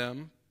forgive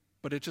them,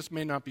 but it just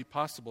may not be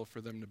possible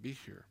for them to be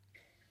here.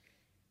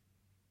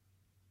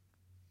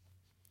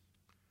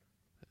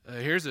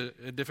 Here's a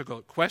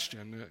difficult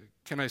question.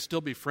 Can I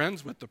still be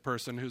friends with the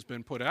person who's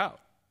been put out?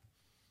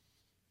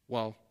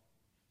 Well,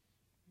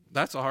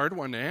 that's a hard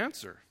one to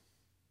answer.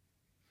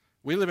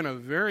 We live in a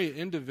very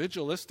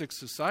individualistic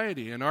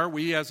society, and are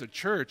we as a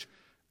church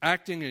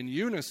acting in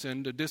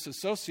unison to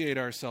disassociate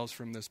ourselves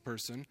from this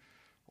person,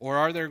 or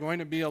are there going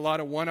to be a lot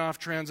of one-off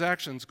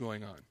transactions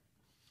going on?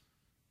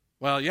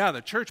 Well, yeah,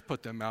 the church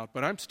put them out,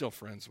 but I'm still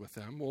friends with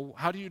them. Well,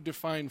 how do you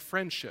define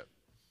friendship?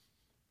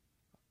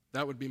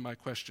 That would be my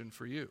question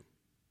for you.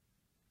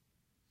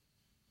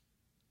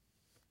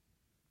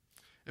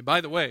 And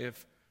by the way,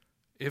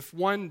 if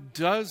one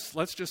does,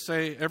 let's just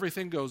say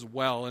everything goes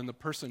well and the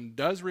person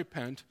does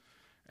repent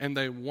and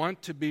they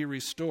want to be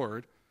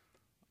restored,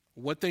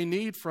 what they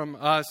need from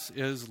us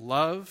is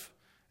love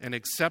and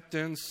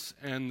acceptance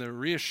and the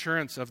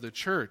reassurance of the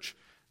church.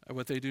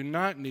 What they do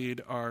not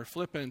need are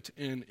flippant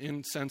and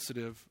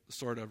insensitive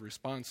sort of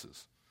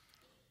responses.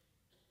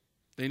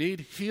 They need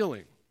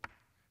healing.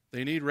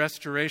 They need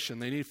restoration.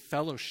 They need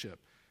fellowship.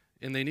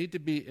 And they need to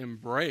be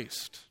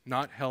embraced,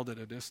 not held at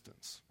a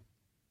distance.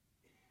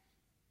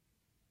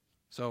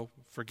 So,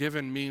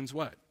 forgiven means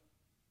what?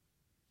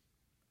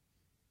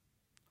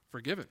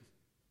 Forgiven.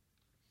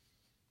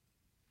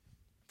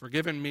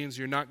 Forgiven means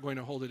you're not going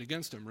to hold it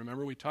against him.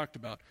 Remember, we talked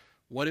about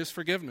what is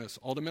forgiveness?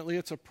 Ultimately,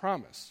 it's a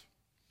promise.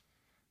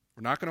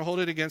 We're not going to hold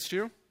it against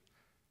you.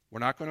 We're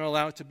not going to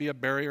allow it to be a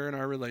barrier in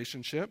our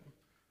relationship.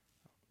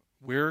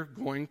 We're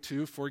going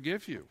to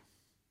forgive you.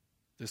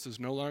 This is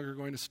no longer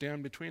going to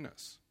stand between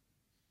us.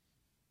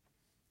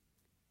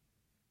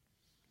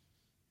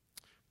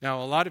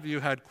 Now, a lot of you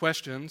had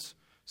questions.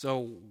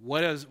 So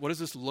what does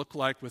this look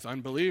like with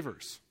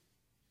unbelievers?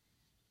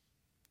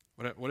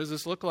 What does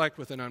this look like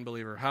with an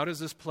unbeliever? How does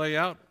this play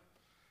out?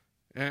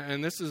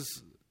 And this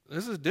is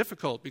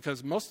difficult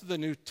because most of the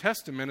New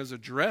Testament is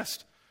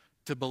addressed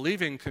to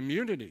believing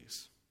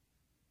communities.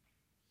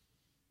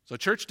 So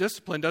church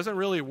discipline doesn't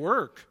really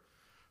work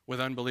with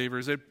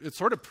unbelievers. It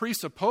sort of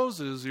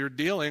presupposes you're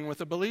dealing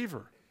with a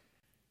believer.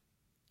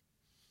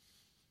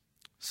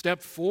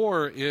 Step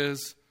 4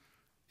 is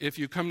if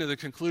you come to the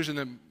conclusion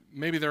that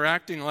maybe they're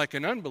acting like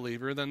an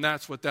unbeliever, then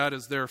that's what that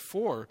is there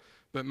for.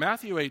 But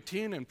Matthew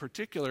 18 in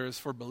particular is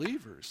for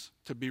believers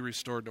to be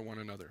restored to one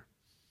another.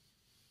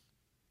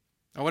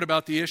 Now, what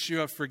about the issue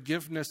of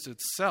forgiveness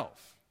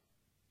itself?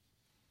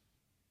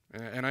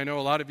 And I know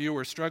a lot of you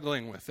are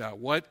struggling with that.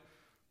 What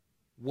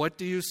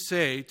do you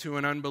say to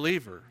an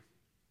unbeliever?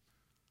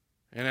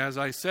 And as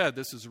I said,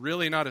 this is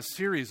really not a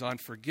series on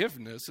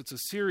forgiveness. It's a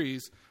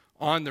series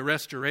on the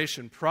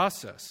restoration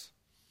process,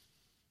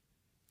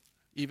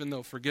 even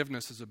though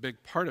forgiveness is a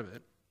big part of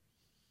it.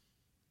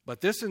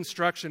 But this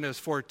instruction is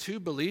for two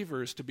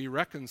believers to be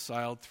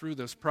reconciled through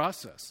this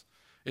process.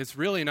 It's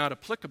really not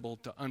applicable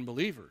to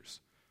unbelievers.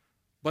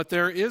 But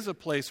there is a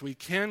place we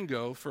can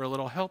go for a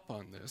little help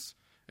on this,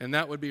 and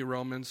that would be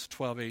Romans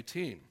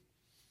 12:18.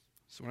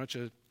 So why don't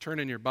you turn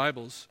in your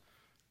Bibles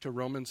to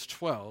Romans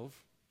 12.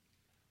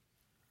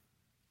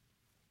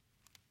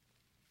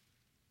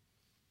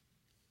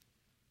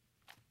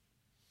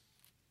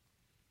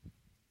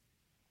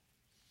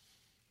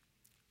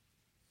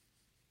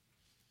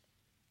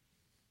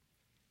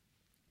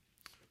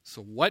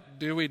 So what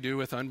do we do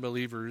with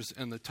unbelievers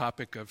and the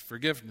topic of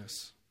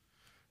forgiveness?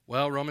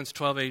 Well, Romans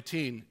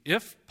 12:18,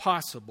 if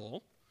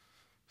possible,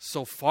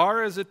 so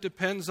far as it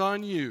depends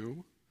on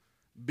you,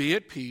 be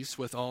at peace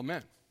with all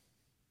men.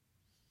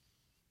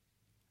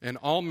 And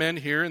all men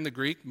here in the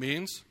Greek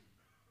means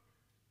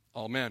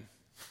all men.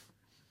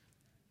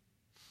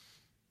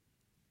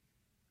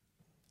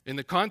 In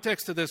the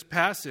context of this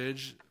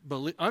passage,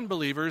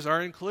 unbelievers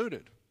are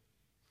included.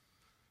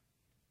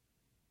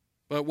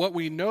 But what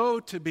we know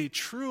to be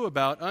true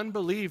about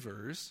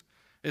unbelievers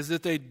is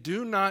that they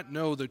do not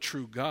know the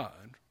true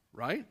God,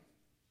 right?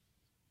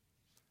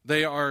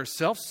 They are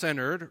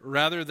self-centered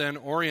rather than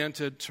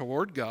oriented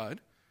toward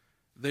God.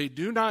 They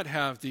do not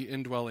have the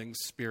indwelling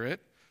Spirit,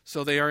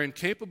 so they are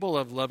incapable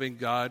of loving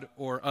God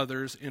or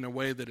others in a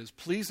way that is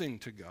pleasing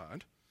to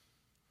God.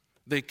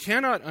 They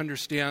cannot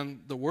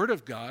understand the Word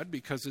of God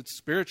because it's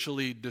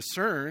spiritually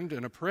discerned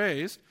and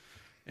appraised.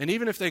 And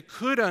even if they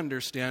could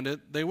understand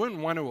it, they wouldn't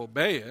want to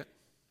obey it.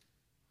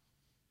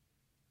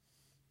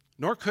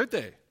 Nor could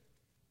they.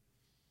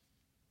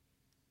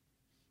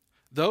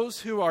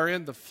 Those who are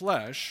in the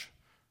flesh,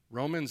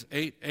 Romans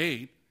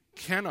 8:8,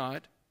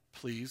 cannot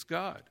please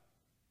God.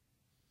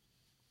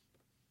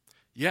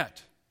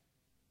 Yet,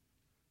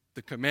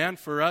 the command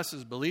for us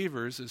as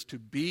believers is to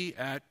be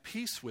at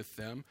peace with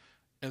them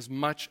as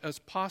much as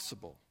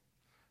possible,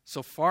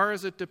 so far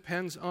as it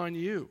depends on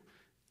you.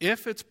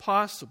 If it's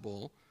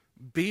possible,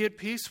 be at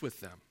peace with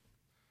them.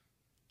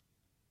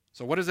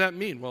 So what does that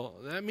mean? Well,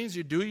 that means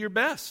you do your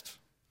best.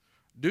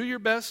 Do your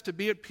best to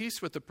be at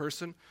peace with the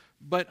person,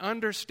 but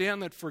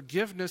understand that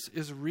forgiveness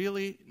is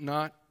really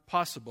not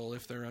possible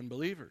if they're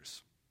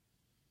unbelievers.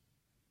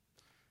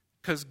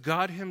 Because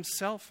God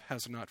himself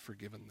has not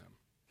forgiven them.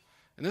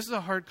 And this is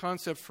a hard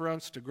concept for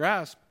us to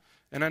grasp,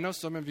 and I know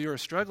some of you are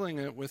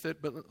struggling with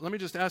it, but let me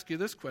just ask you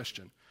this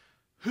question.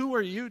 Who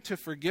are you to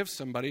forgive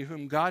somebody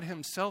whom God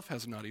himself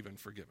has not even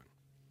forgiven?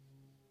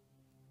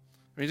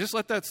 I mean, just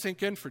let that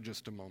sink in for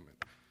just a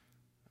moment.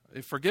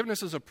 If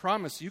forgiveness is a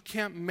promise, you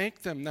can't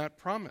make them that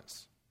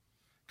promise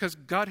because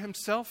God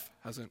himself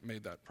hasn't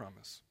made that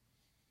promise.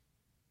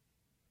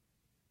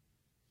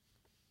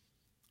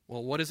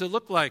 Well, what does it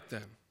look like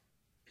then?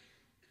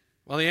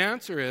 Well, the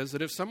answer is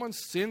that if someone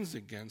sins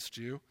against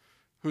you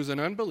who's an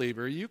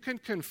unbeliever, you can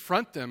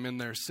confront them in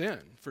their sin,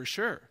 for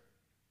sure.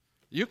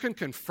 You can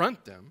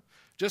confront them.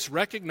 Just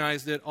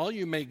recognize that all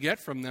you may get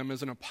from them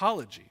is an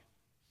apology.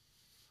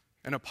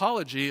 An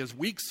apology is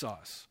weak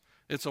sauce.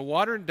 It's a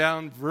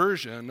watered-down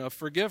version of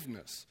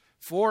forgiveness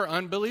for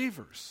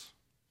unbelievers.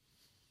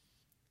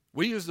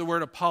 We use the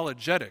word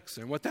apologetics,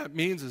 and what that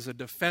means is a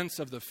defense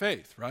of the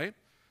faith, right?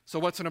 So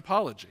what's an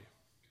apology?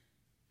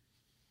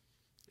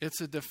 It's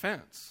a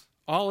defense.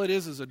 All it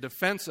is a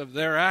defense of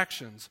their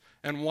actions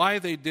and why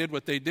they did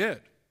what they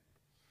did.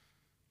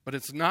 But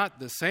it's not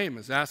the same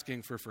as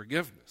asking for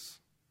forgiveness.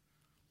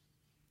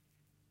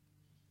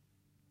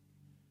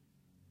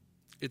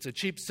 It's a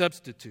cheap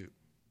substitute.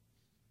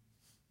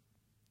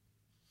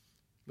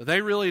 But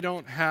they really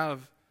don't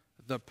have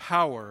the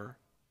power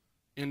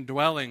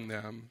indwelling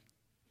them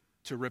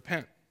to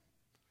repent.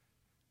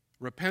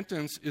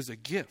 Repentance is a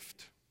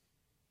gift.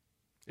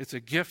 It's a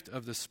gift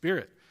of the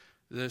Spirit.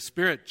 The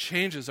Spirit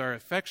changes our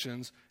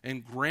affections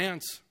and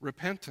grants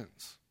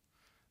repentance.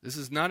 This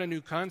is not a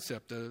new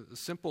concept. A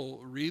simple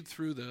read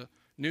through the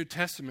New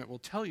Testament will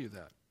tell you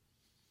that.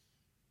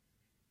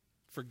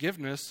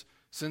 Forgiveness,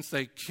 since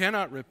they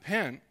cannot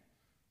repent,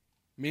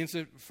 means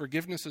that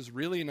forgiveness is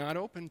really not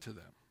open to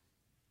them.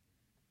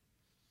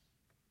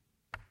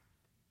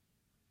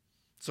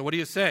 So what do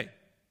you say?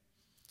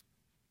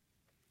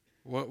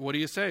 What do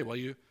you say? Well,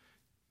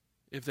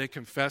 if they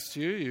confess to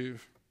you,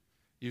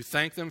 you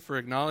thank them for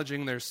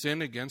acknowledging their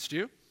sin against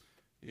you.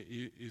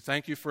 You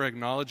thank you for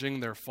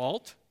acknowledging their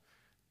fault.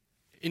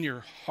 In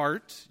your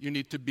heart, you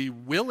need to be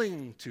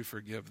willing to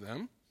forgive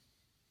them.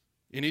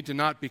 You need to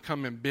not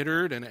become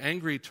embittered and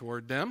angry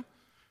toward them.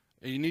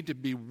 You need to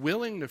be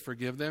willing to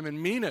forgive them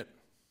and mean it.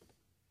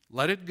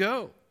 Let it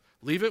go.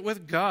 Leave it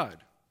with God.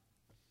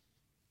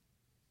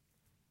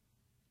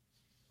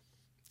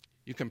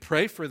 You can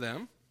pray for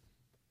them.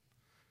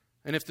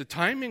 And if the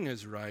timing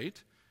is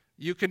right,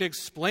 you can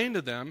explain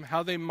to them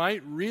how they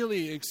might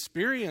really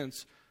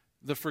experience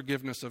the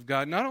forgiveness of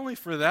God, not only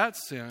for that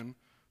sin,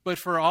 but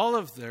for all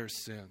of their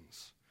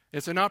sins.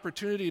 It's an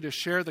opportunity to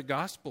share the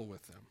gospel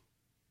with them.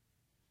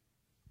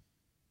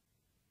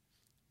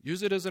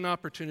 Use it as an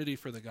opportunity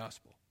for the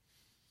gospel.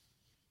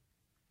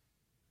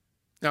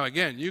 Now,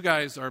 again, you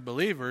guys are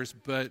believers,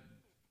 but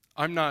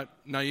I'm not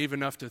naive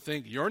enough to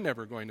think you're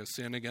never going to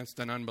sin against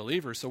an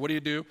unbeliever. So what do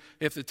you do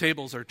if the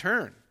tables are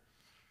turned?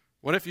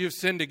 What if you've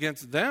sinned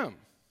against them?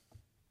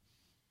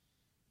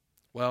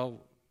 Well,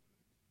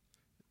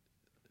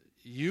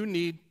 you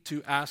need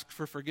to ask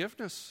for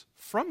forgiveness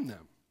from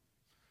them.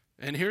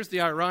 And here's the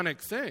ironic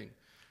thing.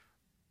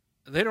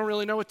 They don't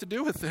really know what to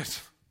do with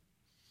this.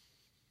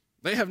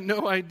 They have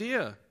no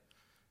idea.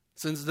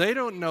 Since they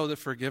don't know the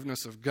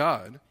forgiveness of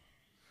God,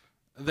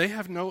 they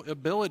have no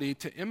ability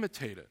to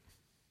imitate it.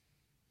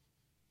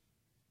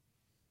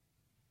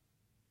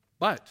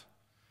 But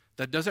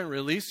that doesn't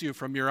release you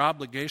from your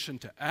obligation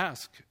to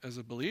ask as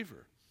a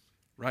believer,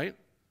 right?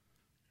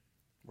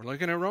 We're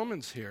looking at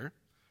Romans here.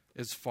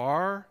 As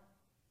far,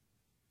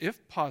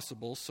 if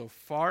possible, so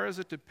far as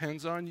it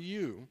depends on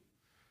you,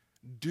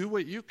 do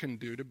what you can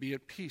do to be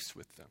at peace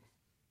with them.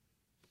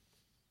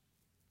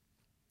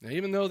 Now,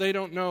 even though they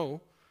don't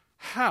know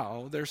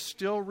how, they're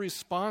still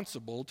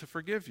responsible to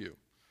forgive you.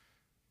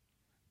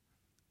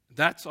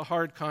 That's a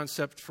hard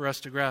concept for us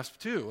to grasp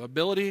too.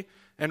 Ability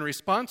and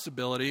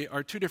responsibility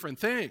are two different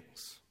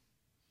things.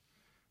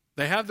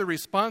 They have the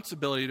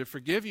responsibility to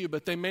forgive you,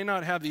 but they may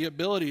not have the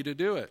ability to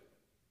do it.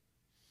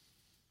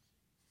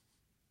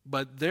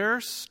 But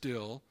they're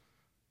still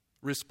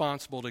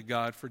responsible to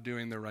God for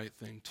doing the right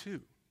thing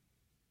too.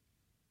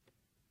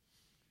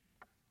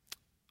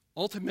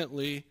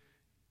 Ultimately,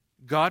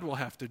 God will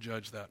have to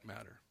judge that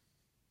matter.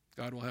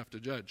 God will have to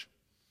judge.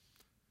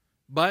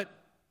 But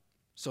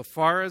so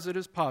far as it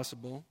is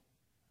possible,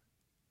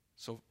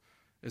 so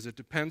as it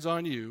depends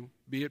on you,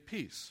 be at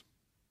peace.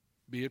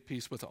 Be at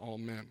peace with all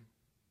men.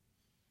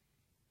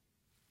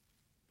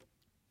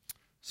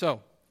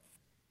 So,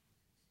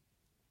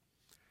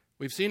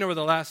 we've seen over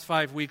the last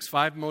 5 weeks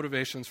 5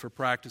 motivations for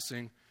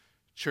practicing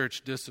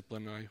church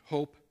discipline. I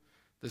hope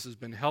this has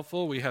been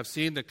helpful. We have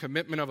seen the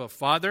commitment of a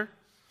father,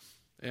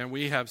 and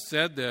we have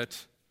said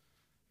that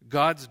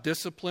God's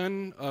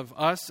discipline of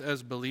us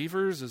as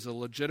believers is a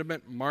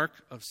legitimate mark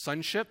of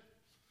sonship.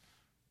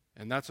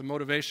 And that's a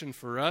motivation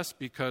for us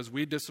because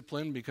we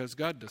discipline because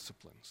God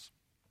disciplines.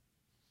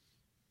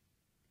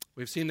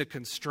 We've seen the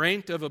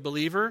constraint of a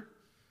believer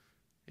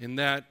in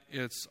that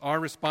it's our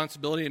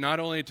responsibility not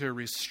only to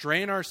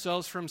restrain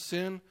ourselves from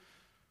sin,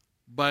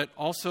 but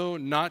also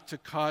not to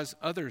cause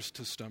others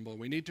to stumble.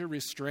 We need to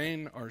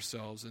restrain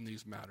ourselves in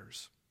these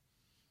matters.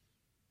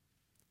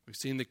 We've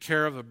seen the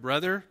care of a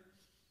brother,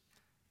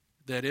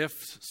 that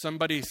if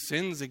somebody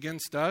sins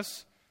against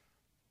us,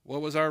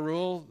 what was our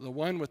rule? The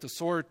one with the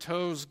sore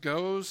toes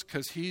goes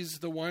because he's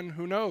the one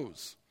who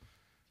knows.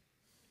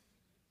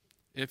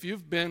 If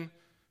you've been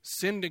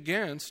sinned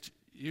against,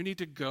 you need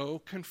to go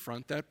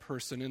confront that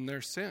person in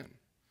their sin.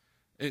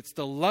 It's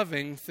the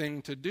loving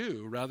thing to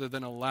do rather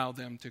than allow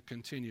them to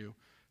continue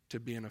to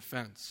be an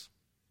offense.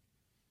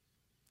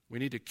 We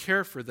need to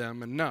care for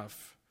them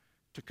enough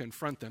to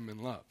confront them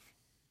in love.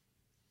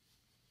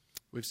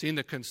 We've seen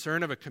the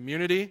concern of a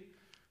community.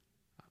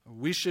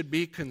 We should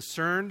be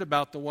concerned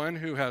about the one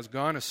who has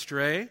gone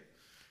astray,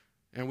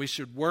 and we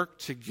should work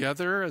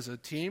together as a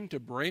team to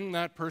bring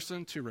that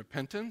person to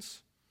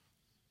repentance.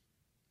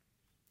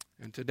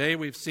 And today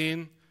we've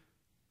seen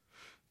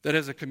that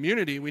as a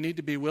community, we need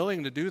to be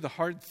willing to do the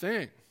hard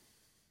thing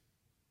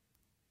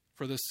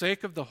for the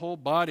sake of the whole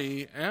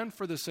body and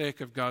for the sake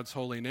of God's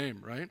holy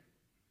name, right?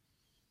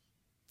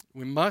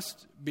 We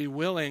must be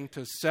willing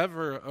to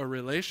sever a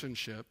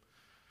relationship,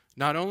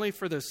 not only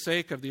for the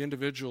sake of the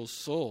individual's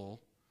soul,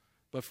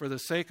 but for the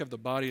sake of the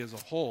body as a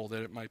whole,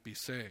 that it might be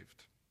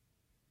saved.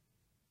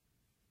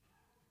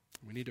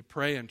 We need to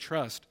pray and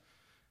trust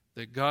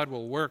that God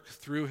will work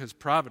through his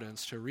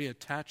providence to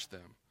reattach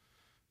them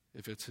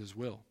if it's his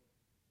will.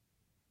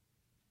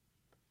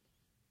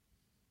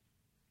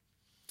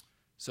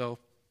 So,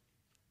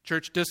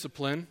 church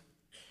discipline,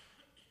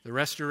 the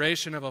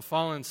restoration of a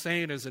fallen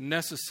saint, is a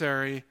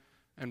necessary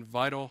and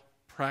vital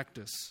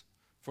practice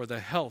for the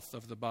health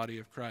of the body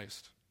of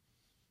Christ.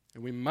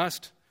 And we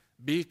must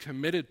be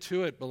committed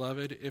to it,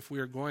 beloved, if we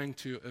are going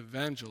to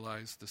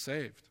evangelize the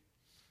saved.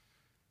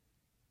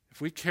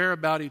 If we care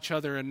about each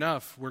other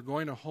enough, we're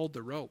going to hold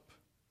the rope.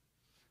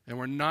 And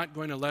we're not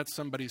going to let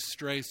somebody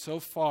stray so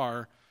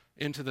far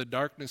into the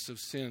darkness of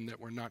sin that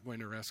we're not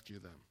going to rescue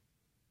them.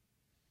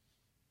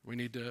 We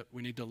need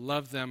to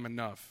love them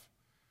enough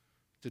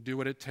to do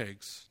what it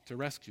takes to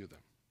rescue them.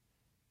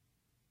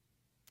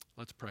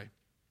 Let's pray.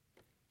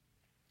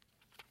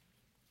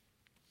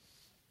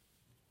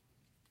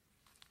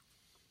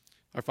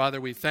 Our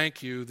Father, we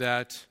thank you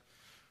that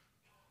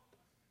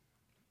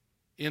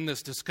in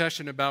this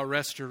discussion about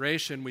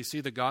restoration, we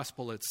see the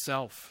gospel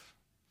itself.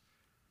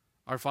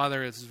 Our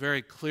Father, it's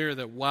very clear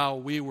that while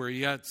we were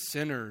yet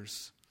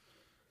sinners,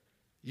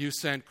 you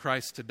sent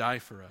Christ to die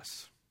for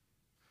us.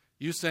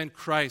 You sent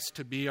Christ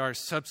to be our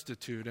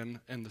substitute and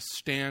the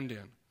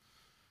stand-in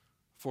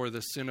for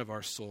the sin of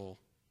our soul.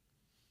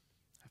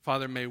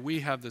 Father, may we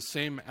have the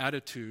same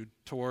attitude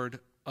toward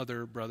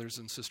other brothers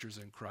and sisters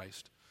in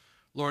Christ.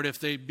 Lord, if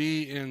they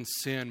be in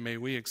sin, may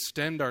we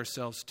extend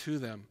ourselves to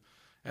them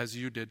as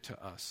you did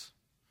to us.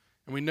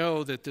 And we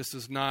know that this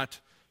is not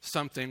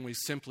something we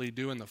simply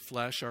do in the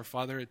flesh. Our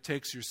Father, it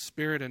takes your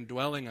Spirit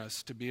indwelling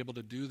us to be able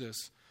to do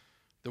this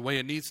the way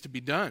it needs to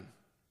be done,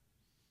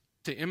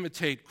 to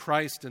imitate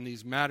Christ in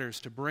these matters,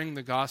 to bring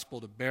the gospel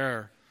to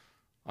bear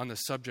on the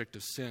subject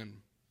of sin.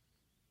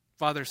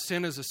 Father,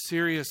 sin is a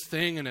serious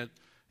thing, and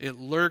it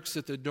lurks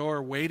at the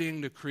door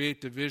waiting to create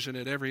division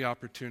at every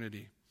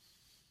opportunity.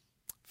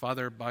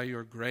 Father, by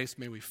your grace,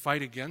 may we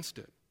fight against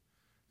it.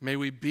 May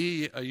we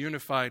be a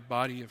unified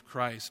body of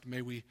Christ.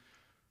 May we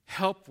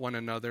help one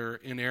another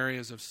in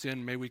areas of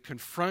sin. May we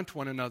confront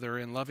one another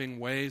in loving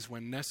ways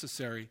when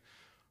necessary.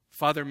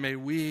 Father, may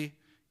we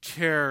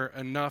care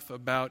enough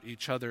about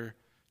each other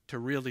to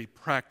really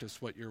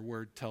practice what your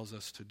word tells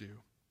us to do.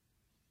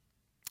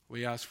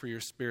 We ask for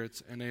your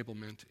Spirit's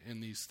enablement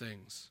in these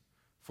things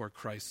for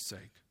Christ's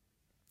sake.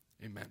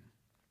 Amen.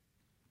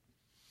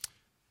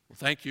 Well,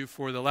 thank you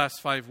for the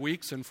last 5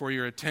 weeks and for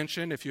your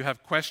attention. If you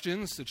have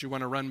questions that you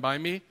want to run by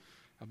me,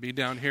 I'll be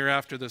down here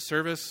after the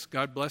service.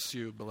 God bless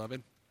you,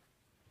 beloved.